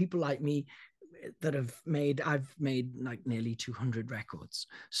always, people like me that I've made like nearly 200 records.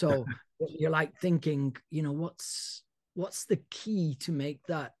 So you're like thinking, what's the key to make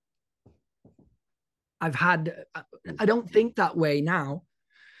that? I don't think that way now,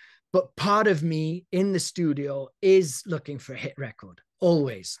 but part of me in the studio is looking for a hit record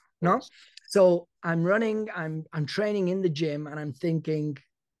always. No? So I'm running, I'm training in the gym, and I'm thinking,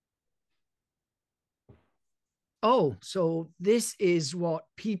 oh, so this is what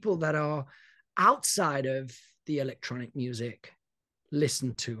people that are outside of the electronic music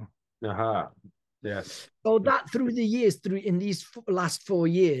listen to. Aha. Yes. So that through the years, through in these last 4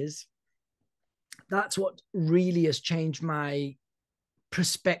 years, that's what really has changed my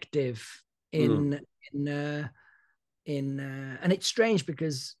perspective Mm. and it's strange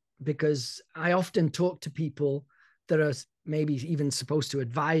because I often talk to people that are maybe even supposed to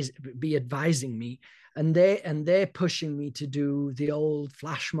be advising me, and they're pushing me to do the old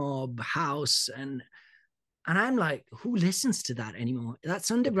Flashmob house, and I'm like, who listens to that anymore?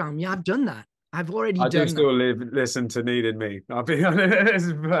 That's underground. Yeah, I've done that. I've already I do done that. still listen to Needed Me, I'll be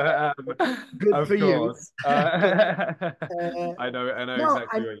honest, but Good for of you. course. uh, I know no,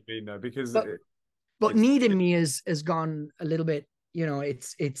 exactly what you mean though, because but it's needing me has gone a little bit.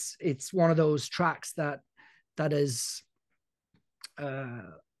 It's one of those tracks that has uh,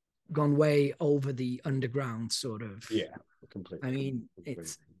 gone way over the underground sort of. yeah, completely. I mean,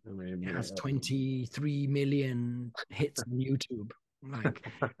 Completely. it has 23 million hits on YouTube. Like,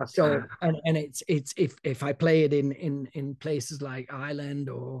 so, and it's if I play it in places like Ireland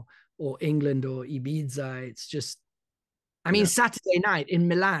or England or Ibiza, it's just. I mean, yeah. Saturday night in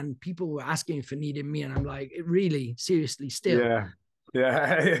Milan, people were asking for Needing Me, and I'm like, really, seriously, still. Yeah.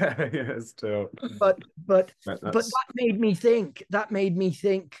 Yeah. Yeah. Still. But That's that made me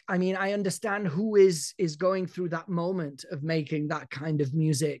think. I mean, I understand who is going through that moment of making that kind of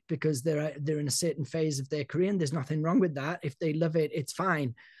music because they're in a certain phase of their career, and there's nothing wrong with that. If they love it, it's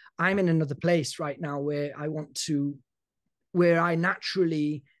fine. I'm in another place right now where I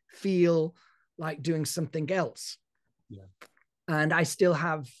naturally feel like doing something else. yeah. And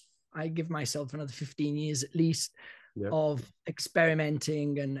I give myself another 15 years at least Yeah. of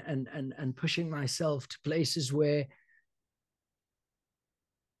experimenting and pushing myself to places where,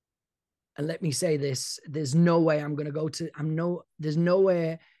 and let me say this, there's no way I'm going to go to, there's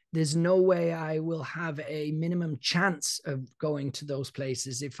no way I will have a minimum chance of going to those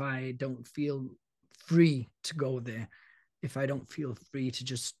places if I don't feel free to go there, if I don't feel free to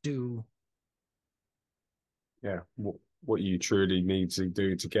just do. Yeah. What you truly need to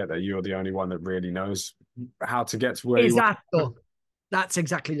do to get there. You're the only one that really knows how to get to where you want. Exactly. That's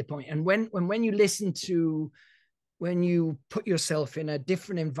exactly the point. And when you listen to, when you put yourself in a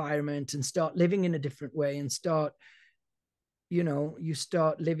different environment and start living in a different way and you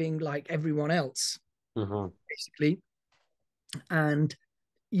start living like everyone else, basically, and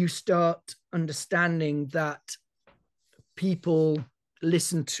you start understanding that people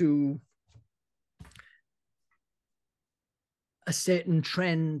listen to a certain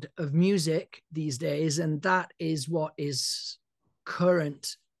trend of music these days, and that is what is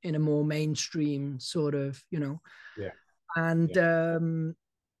current in a more mainstream sort of, Yeah. and Yeah.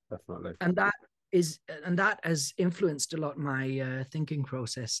 Definitely. and that is and that has influenced a lot my thinking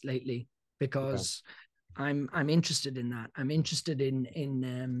process lately Okay. because I'm interested in that. I'm interested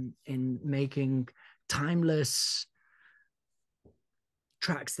in making timeless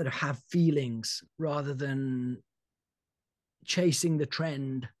tracks that have feelings rather than chasing the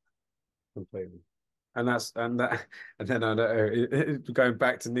trend. Completely. And then I don't know, going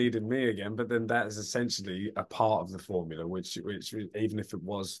back to needing me again, but then that is essentially a part of the formula, which even if it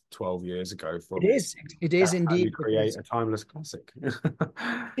was 12 years ago It from you, is. It is that's how you indeed create because a timeless classic.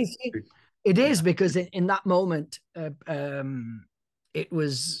 it Yeah, is because in that moment, it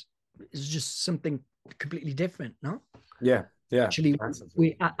was just something completely different. No, yeah, yeah. actually,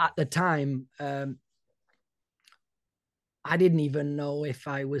 we at the time, I didn't even know if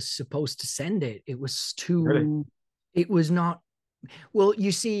I was supposed to send it. It was Really. too. It was not. Well,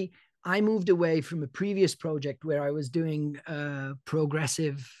 you see, I moved away from a previous project where I was doing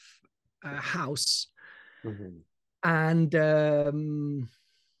progressive house Mhm. and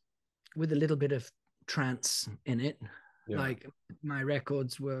with a little bit of trance in it. Yeah, Like my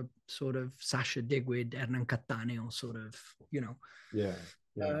records were sort of Sasha Digweed, Hernan Cattaneo, sort of, you know. yeah,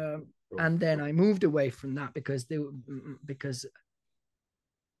 yeah. Cool. And then I moved away from that because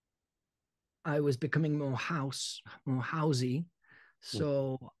I was becoming more housey. Mm.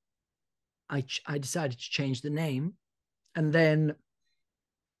 So I decided to change the name, and then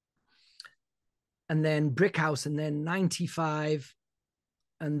Brick House, and then 95,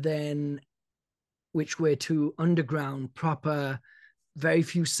 and then which were to underground proper, very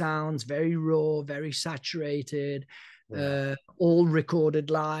few sounds, very raw, very saturated, Yeah. all recorded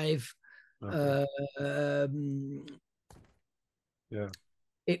live. Okay. Uh, um, Yeah.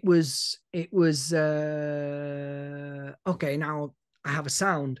 it was okay. Now I have a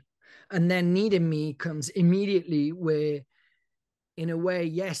sound, and then Needing Me comes immediately where, in a way,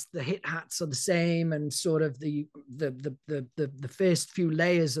 yes, the hit hats are the same, and sort of the first few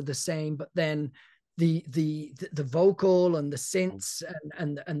layers are the same, but then the vocal and the synths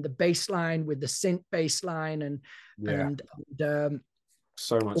and the bass line with the synth bass line Yeah. and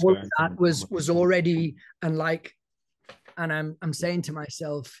So much all of going that from was already, and like, and I'm saying to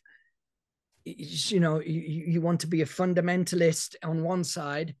myself, you want to be a fundamentalist on one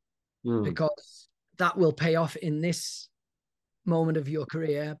side Mm. because that will pay off in this moment of your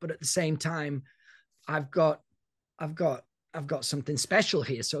career, but at the same time, I've got I've got I've got something special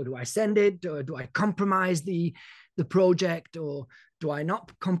here. So do I send it, or do I compromise the project, or do I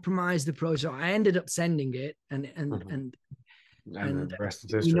not compromise the project? I ended up sending it, and and Mhm. and And then and the rest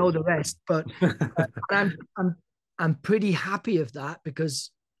is we know history. the rest. But I'm pretty happy of that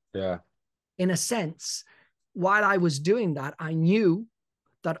because, Yeah. in a sense, while I was doing that, I knew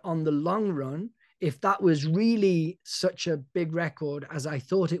that on the long run, if that was really such a big record as I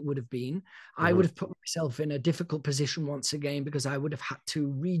thought it would have been, I Mhm. would have put myself in a difficult position once again, because I would have had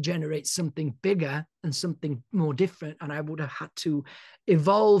to regenerate something bigger and something more different. And I would have had to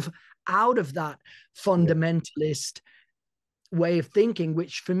evolve out of that Yeah. fundamentalist way of thinking,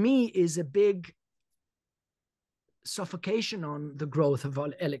 which for me is a big suffocation on the growth of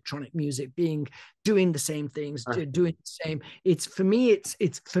electronic music, doing the same things, doing the same. It's for me,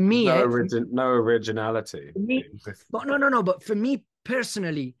 it's for me, No originality. for me, but no, but for me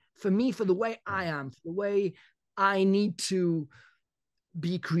personally, for the way I am, for the way I need to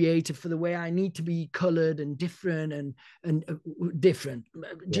be creative, for the way I need to be colored and different and different,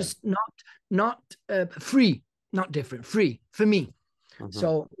 Yeah. just not free, not different, free for me. Mhm.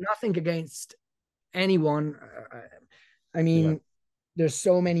 So nothing against anyone. I Yeah. mean, there's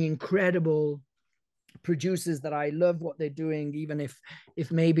so many incredible producers that I love what they're doing, even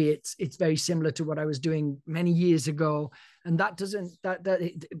if maybe it's very similar to what I was doing many years ago. And that doesn't that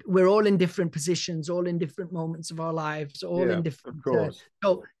we're all in different positions, all in different moments of our lives, all Yeah, in of different. course.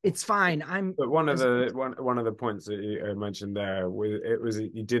 So it's fine. But one of the points that you mentioned there was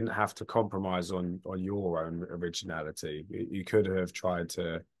you didn't have to compromise on your own originality. You could have tried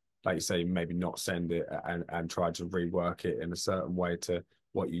to, like you say, maybe not send it and tried to rework it in a certain way to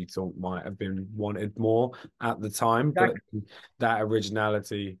what you thought might have been wanted more at the time. But exactly. that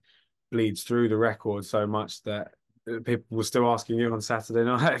originality bleeds through the record so much that people were still asking you on Saturday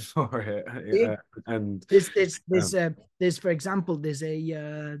night for it. And There's um, there's for example, there's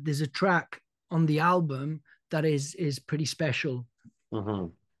a track on the album that is pretty special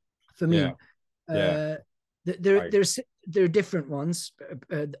mhm. for Yeah, me. yeah, Uh, there right. there's there are different ones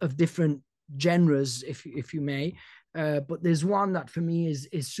of different genres, if you may. But there's one that for me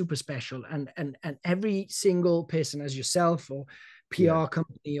is super special, and every single person, as yourself or Yeah. PR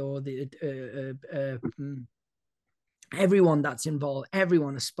company or the everyone that's involved,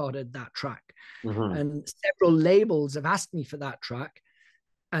 everyone has spotted that track, Hmm. and several labels have asked me for that track,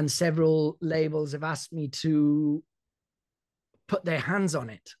 and several labels have asked me to put their hands on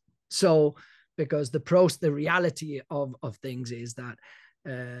it. So because the reality of things is that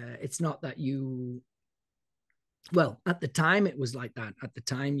it's not that you well, at the time it was like that. At the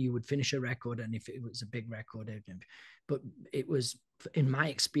time you would finish a record, and if it was a big record, but it was, in my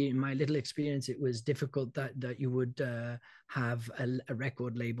experience, my little experience, it was difficult that you would have a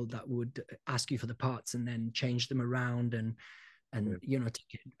record label that would ask you for the parts and then change them around, and you know,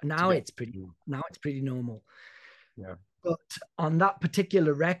 now it's pretty normal. Yeah. But on that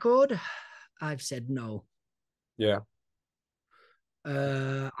particular record, I've said no. Yeah.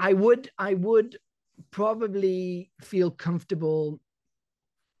 I would probably feel comfortable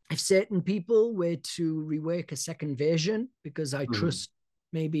if certain people were to rework a second version, because I trust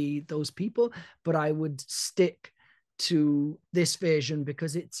maybe those people, but I would stick to this version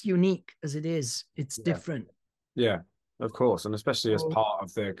because it's unique as it is. It's different. Yeah, of course. And especially as part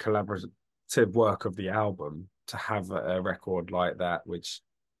of the collaborative work of the album, to have a record like that, which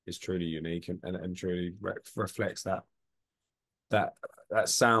is truly unique and truly reflects that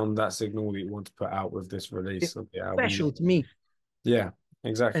sound, that signal that you want to put out with this release of the album. Special to me. Yeah,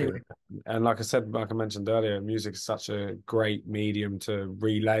 exactly. Anyway. And like I said, like I mentioned earlier, music is such a great medium to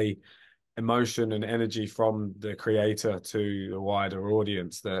relay emotion and energy from the creator to the wider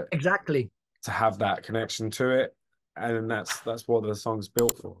audience, that exactly, to have that connection to it. And that's what the song's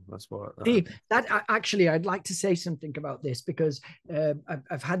built for. That's what that actually, I'd like to say something about this, because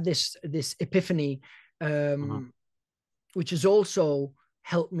I've had this epiphany, which has also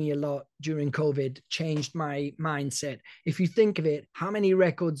helped me a lot during COVID, changed my mindset. If you think of it, how many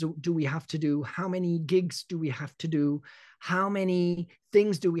records do we have to do? How many gigs do we have to do? How many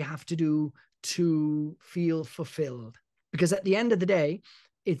things do we have to do to feel fulfilled? Because at the end of the day,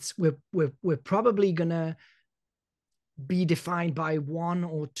 we're probably gonna be defined by one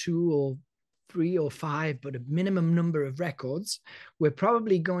or two or three or five, but a minimum number of records. We're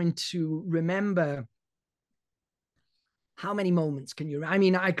probably going to remember how many moments can you? I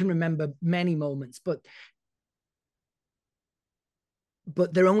mean, I can remember many moments, but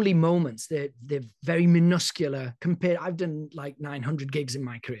they're only moments. They're very minuscule compared. I've done like 900 gigs in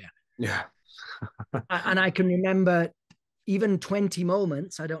my career. Yeah. And I can remember even 20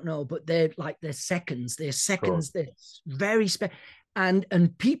 moments. I don't know, but they're seconds. They're seconds. Cool. They're very special. And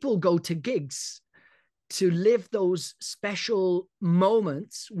people go to gigs to live those special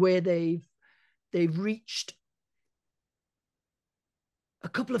moments where they've reached a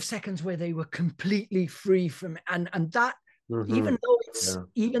couple of seconds where they were completely free from, and that even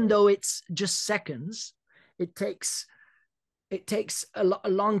though it's just seconds, it takes a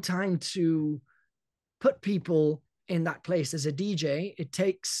long time to put people in that place. As a DJ, it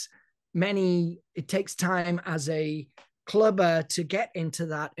takes time as a clubber to get into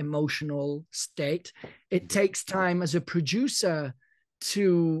that emotional state. It takes time as a producer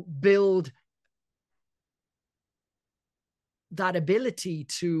to build that ability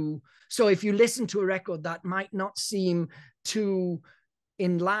to. So if you listen to a record that might not seem too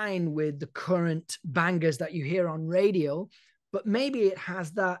in line with the current bangers that you hear on radio, but maybe it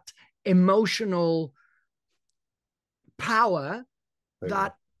has that emotional power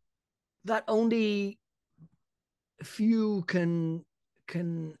that only few can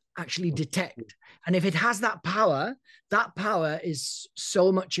actually detect. And if it has that power is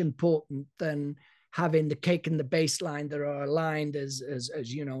so much important than having the cake and the bass line that are aligned as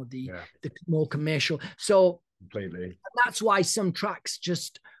you know, the more commercial. So completely. That's why some tracks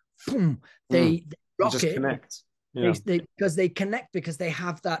just they rock just it. Connect. Yeah. Because they connect, because they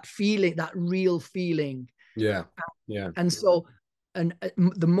have that feeling, that real feeling. Yeah. And so, and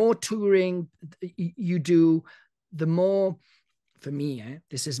the more touring you do, the more, for me,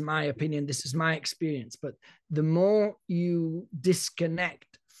 this is my opinion, this is my experience, but the more you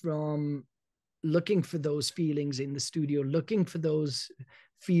disconnect from looking for those feelings in the studio, looking for those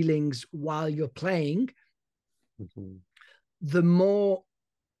feelings while you're playing, the more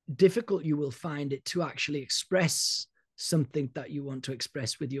difficult you will find it to actually express something that you want to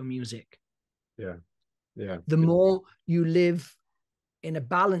express with your music. The more you live in a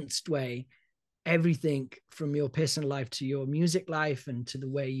balanced way, everything from your personal life to your music life and to the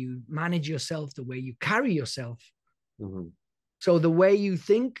way you manage yourself, the way you carry yourself. So the way you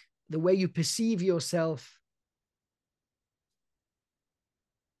think, the way you perceive yourself,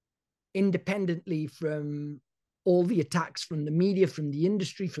 independently from all the attacks from the media, from the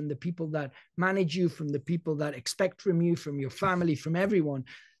industry, from the people that manage you, from the people that expect from you, from your family, from everyone,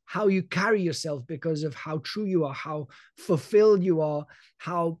 how you carry yourself because of how true you are, how fulfilled you are,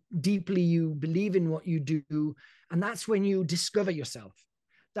 how deeply you believe in what you do. And that's when you discover yourself.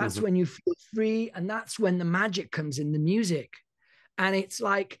 That's when you feel free. And that's when the magic comes in the music. And it's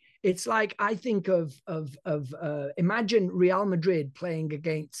like I think of imagine Real Madrid playing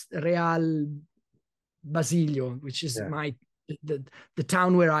against Real Basilio, which is Yeah. the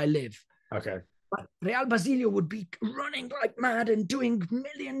town where I live. Okay. But Real Basilio would be running like mad and doing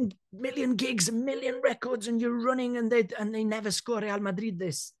million gigs, a million records, and you're running, and they never score. Real Madrid,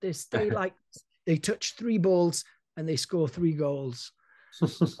 they stay like, they touch 3 balls and they score 3 goals.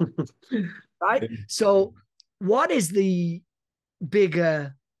 Right. So, what is the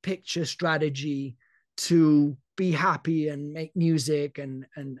bigger picture strategy to be happy and make music and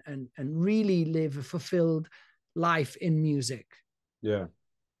really live a fulfilled life in music? Yeah.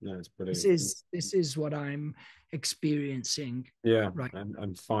 No, it's This brilliant. is what I'm experiencing. Yeah, Right.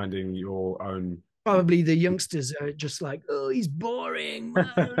 and finding your own. Probably the youngsters are just like, oh, he's boring,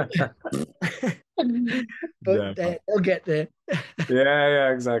 man. But Yeah. they'll get there. Yeah,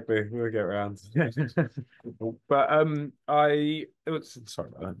 yeah, exactly. We'll get around. But it was sorry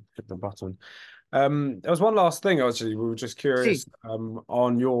about that. Hit the button. There was one last thing actually. We were just See, curious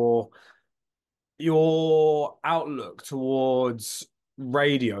on your outlook towards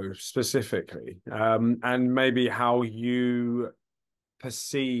radio specifically, and maybe how you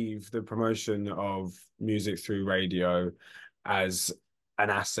perceive the promotion of music through radio as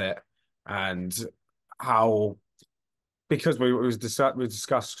an asset, and how, because we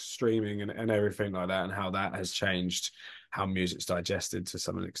discussed streaming and everything like that, and how that has changed how music's digested to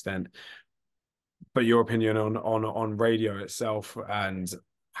some extent. But your opinion on radio itself, and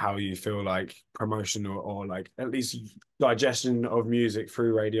how you feel like promotion, or like at least digestion of music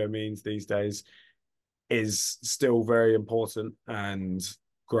through radio means these days, is still very important and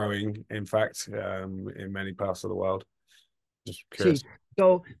growing, in fact, in many parts of the world. Just curious. see.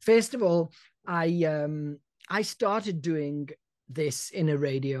 So first of all, I started doing this in a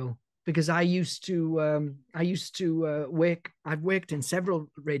radio because I used to work. I've worked in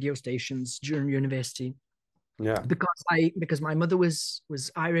several radio stations during university Yeah. because my mother was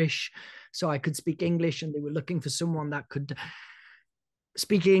Irish, so I could speak English, and they were looking for someone that could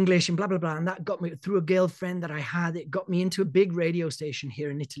speak English and blah blah blah. And that got me through a girlfriend that I had. It got me into a big radio station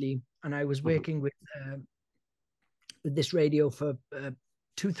here in Italy, and I was Mhm. working with this radio for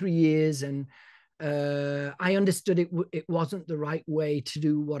 2-3 years, and I understood it wasn't the right way to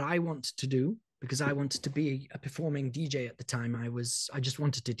do what I wanted to do, because I wanted to be a performing DJ at the time. I just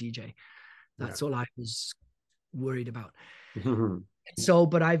wanted to DJ. Yeah. That's all I was worried about. Mhm. So,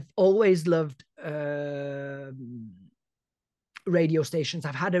 but I've always loved radio stations.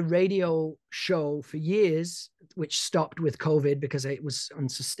 I've had a radio show for years, which stopped with COVID because it was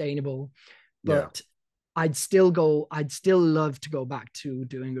unsustainable. Yeah. But I'd still love to go back to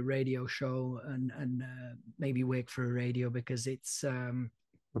doing a radio show and maybe work for a radio, because it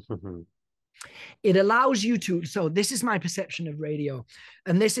allows you to. So this is my perception of radio,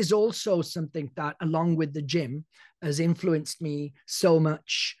 and this is also something that, along with the gym, has influenced me so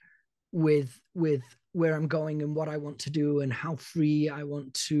much with where I'm going and what I want to do, and how free I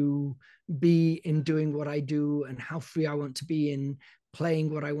want to be in doing what I do, and how free I want to be in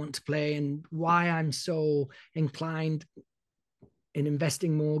playing what I want to play, and why I'm so inclined in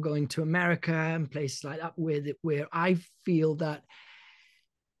investing more, going to America and places like that, where I feel that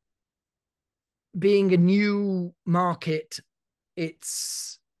being a new market, it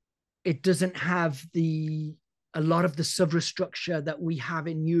doesn't have a lot of the substructure that we have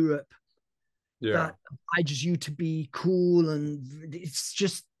in Europe, Yeah. that obliges you to be cool, and it's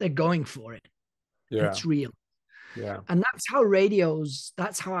just they're going for it. Yeah. It's real. Yeah. And that's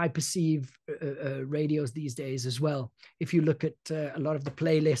how I perceive radios these days as well. If you look at a lot of the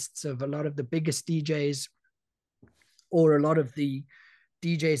playlists of a lot of the biggest DJs, or a lot of the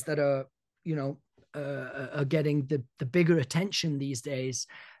DJs that are, are getting the bigger attention these days,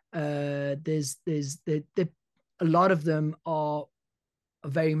 there's a lot of them are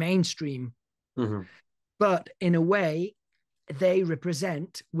very mainstream, Mm-hmm. but in a way, they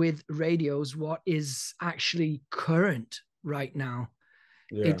represent with radios what is actually current right now.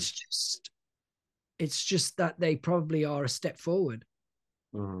 Yeah. It's just that they probably are a step forward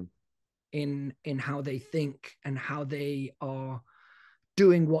Mm-hmm. in how they think and how they are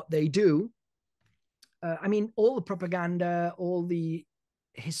doing what they do. I mean, all the propaganda, all the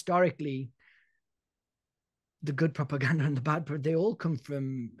historically, the good propaganda and the bad, they all come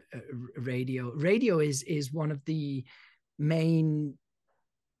from radio. Radio is one of the main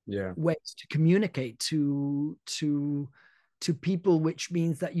ways to communicate to people, which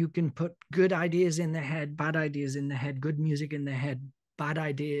means that you can put good ideas in their head, bad ideas in their head, good music in their head,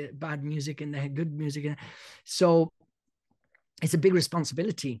 bad music in their head, good music in. So it's a big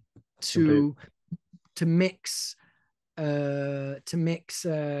responsibility to mix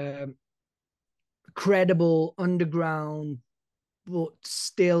credible underground but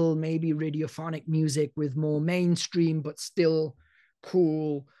still maybe radiophonic music with more mainstream, but still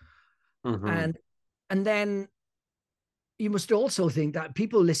cool. Mm-hmm. And then you must also think that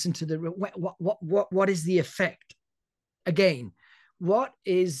people listen to the what is the effect again? What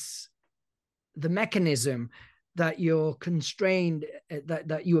is the mechanism that you're constrained,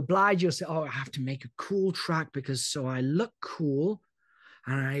 that you oblige yourself? Oh, I have to make a cool track because so I look cool,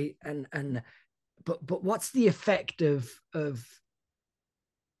 and but what's the effect of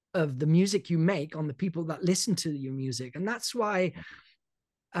the music you make on the people that listen to your music? And that's why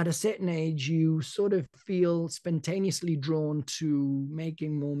at a certain age, you sort of feel spontaneously drawn to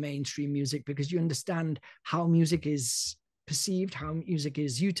making more mainstream music because you understand how music is perceived, how music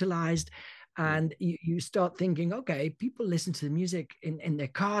is utilized. And you start thinking, okay, people listen to the music in their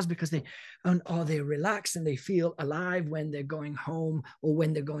cars because they relax and they feel alive when they're going home or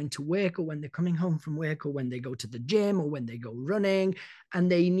when they're going to work or when they're coming home from work or when they go to the gym or when they go running.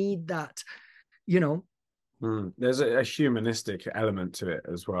 And they need that, you know, There's a humanistic element to it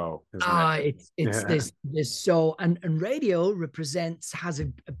as well, isn't it? it's Yeah. this so and radio has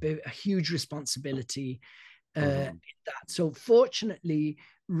a huge responsibility Mm-hmm. in that. So fortunately,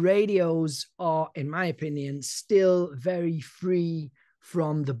 radios are, in my opinion, still very free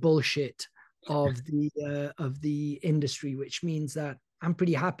from the bullshit of the industry, which means that I'm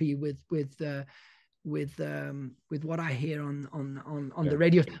pretty happy with what I hear on Yeah. the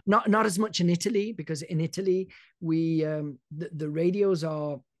radio. Not as much in Italy, because in Italy we the radios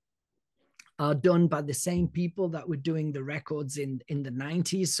are done by the same people that were doing the records in the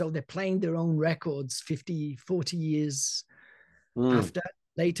 90s, so they're playing their own records 50-40 years Mm. after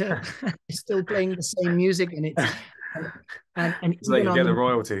later. Still playing the same music, and it's and So they even can on get the the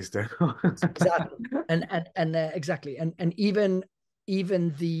royalties still. exactly and exactly and even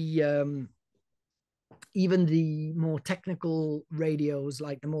the even the more technical radios,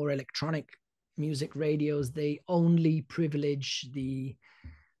 like the more electronic music radios, they only privilege the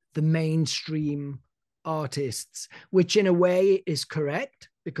mainstream artists, which in a way is correct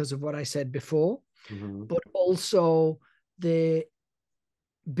because of what I said before, Mm-hmm. but also the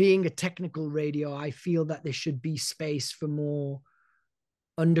being a technical radio, I feel that there should be space for more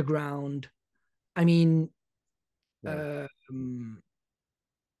underground. I mean, Yeah.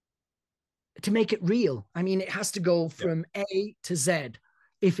 to make it real. I mean, it has to go Yeah. from A to Z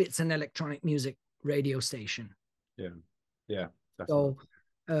if it's an electronic music radio station. Yeah. Yeah. Definitely. So,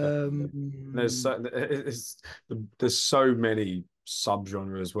 Definitely. um, There's so many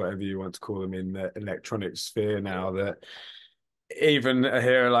subgenres, whatever you want to call them, in the electronic sphere now that even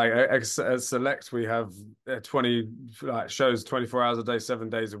here, like at Select, we have 20 like shows 24 hours a day, 7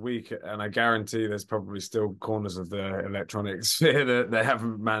 days a week, and I guarantee there's probably still corners of the electronic sphere that they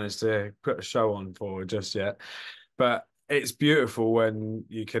haven't managed to put a show on for just yet. But it's beautiful when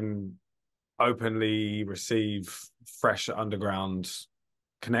you can openly receive fresh underground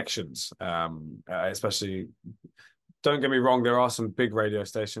connections, especially, don't get me wrong, there are some big radio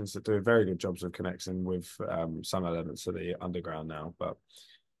stations that do very good jobs of connecting with some elements of the underground now, but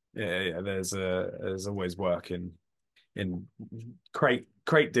yeah, there's always work in crate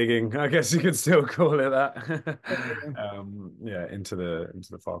digging, I guess you could still call it that. Yeah, into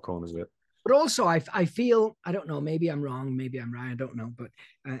the far corners of it. but also I feel, I don't know, maybe I'm wrong, maybe I'm right, I don't know, but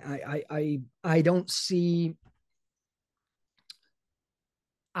I don't see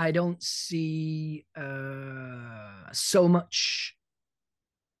so much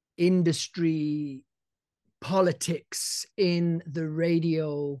industry politics in the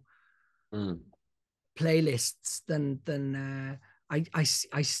radio Mm. playlists than I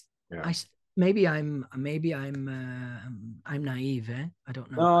Yeah. I I'm naive. I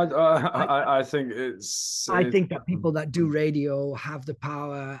don't No, know. I I think it's I think that people that do radio have the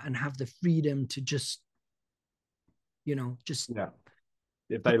power and have the freedom to just just yeah.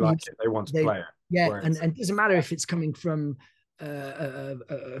 If they put like music. it, they want to They play it. Yeah, Whereas, and it doesn't matter if it's coming from a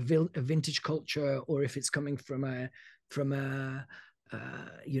vintage culture or if it's coming from a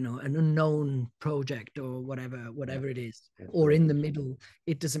an unknown project or yeah, whatever it is, yeah, or sure. in the middle.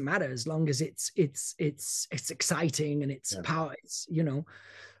 It doesn't matter as long as it's exciting and it's Yeah, power. It's yeah,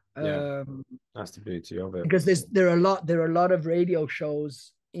 um, that's the beauty of it. because there are a lot of radio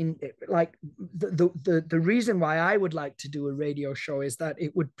shows in, like, the reason why I would like to do a radio show is that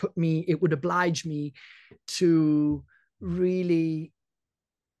it would oblige me to really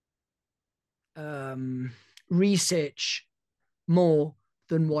research more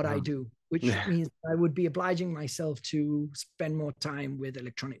than what I do, which Yeah, means I would be obliging myself to spend more time with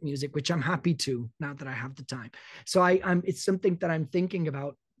electronic music, which I'm happy to now that I have the time. So it's something that I'm thinking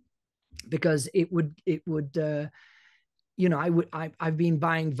about, because it would I've been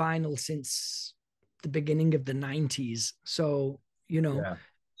buying vinyl since the beginning of the 90s. So, Yeah,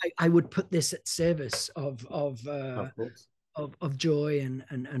 I would put this at service of course. of joy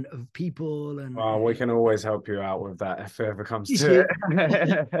and of people Well, we can always help you out with that if it ever comes you to see,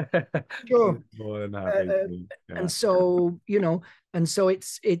 it. sure. More than Uh, happy uh, to. Yeah. and so,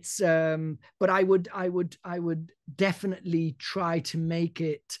 it's but I would definitely try to make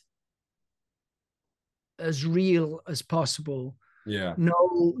it as real as possible. Yeah.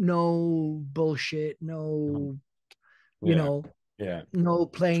 No bullshit, Mhm. no, you Yeah. know Yeah. no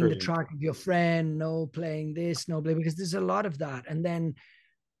playing the True. track of your friend, no playing this, no play, because there's a lot of that. And Yeah.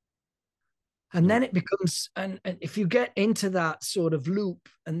 then it becomes, and if you get into that sort of loop,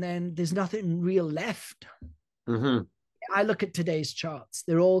 and then there's nothing real left. Hmm. I look at today's charts.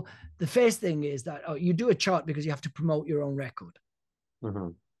 They're all, the first thing is that, you do a chart because you have to promote your own record. Hmm.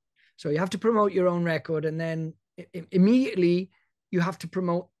 So you have to promote your own record, and then immediately you have to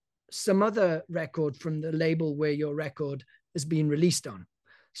promote some other record from the label where your record is being released on.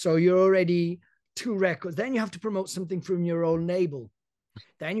 So you're already two records. Then you have to promote something from your own label.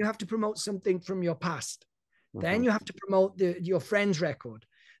 Then you have to promote something from your past. Then Hmm. you have to promote your friend's record.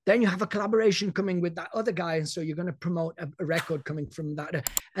 Then you have a collaboration coming with that other guy, and so you're going to promote a record coming from that.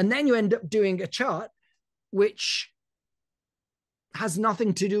 And then you end up doing a chart which has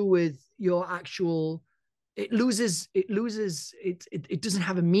nothing to do with your actual. It doesn't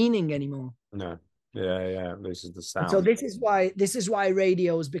have a meaning anymore. No. Yeah. Yeah. It loses the And so sound. this is why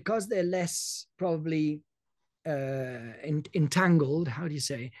radios, because they're less probably entangled, how do you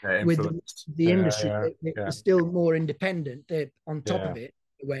say, Yeah. with Influenced. the Yeah. industry. Yeah. They're Yeah. still more independent. They're on top Yeah. of it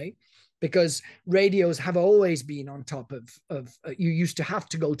in a way, because radios have always been on top of you used to have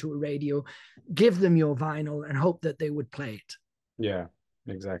to go to a radio, give them your vinyl, and hope that they would play it. Yeah.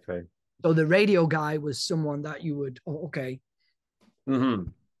 Exactly. So the radio guy was someone that you would, oh, okay. Hmm.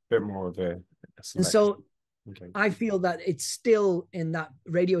 Bit more of a And select. so Okay. I feel that it's still in that,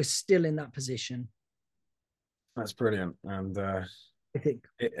 radio is still in that position, That's brilliant. And I think.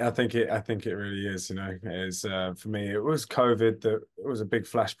 I think it really is. You know, it is for me. It was COVID that it was a big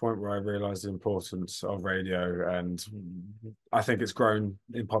flashpoint where I realised the importance of radio, and I think it's grown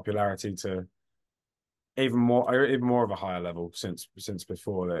in popularity to even more of a higher level since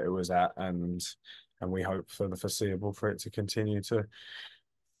before that it was at, and we hope for the foreseeable for it to continue to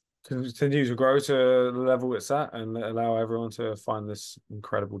grow to the level it's at, and allow everyone to find this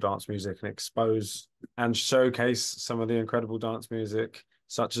incredible dance music and expose and showcase some of the incredible dance music,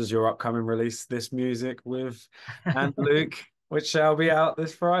 such as your upcoming release, This Music with and Luke, which shall be out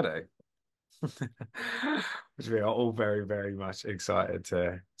this Friday. Which we are all very, very much excited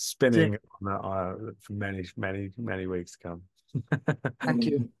to spinning on that for many, many, many weeks to Thank come.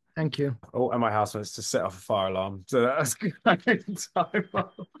 you. Thank you. Oh, and my housemate's to set off a fire alarm. So that's great time.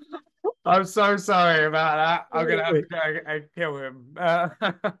 I'm so sorry about that. I'm gonna have to go and kill him. But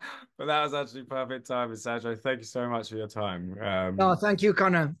that was actually perfect timing, Sandro. Thank you so much for your time. No, thank you,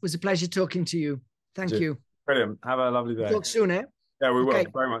 Connor. It was a pleasure talking to you. Thank you. Brilliant. Have a lovely day. Talk soon, eh? Yeah, we will. Okay.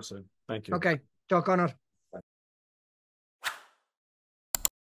 Very much so. Thank you. Okay. Talk, Connor.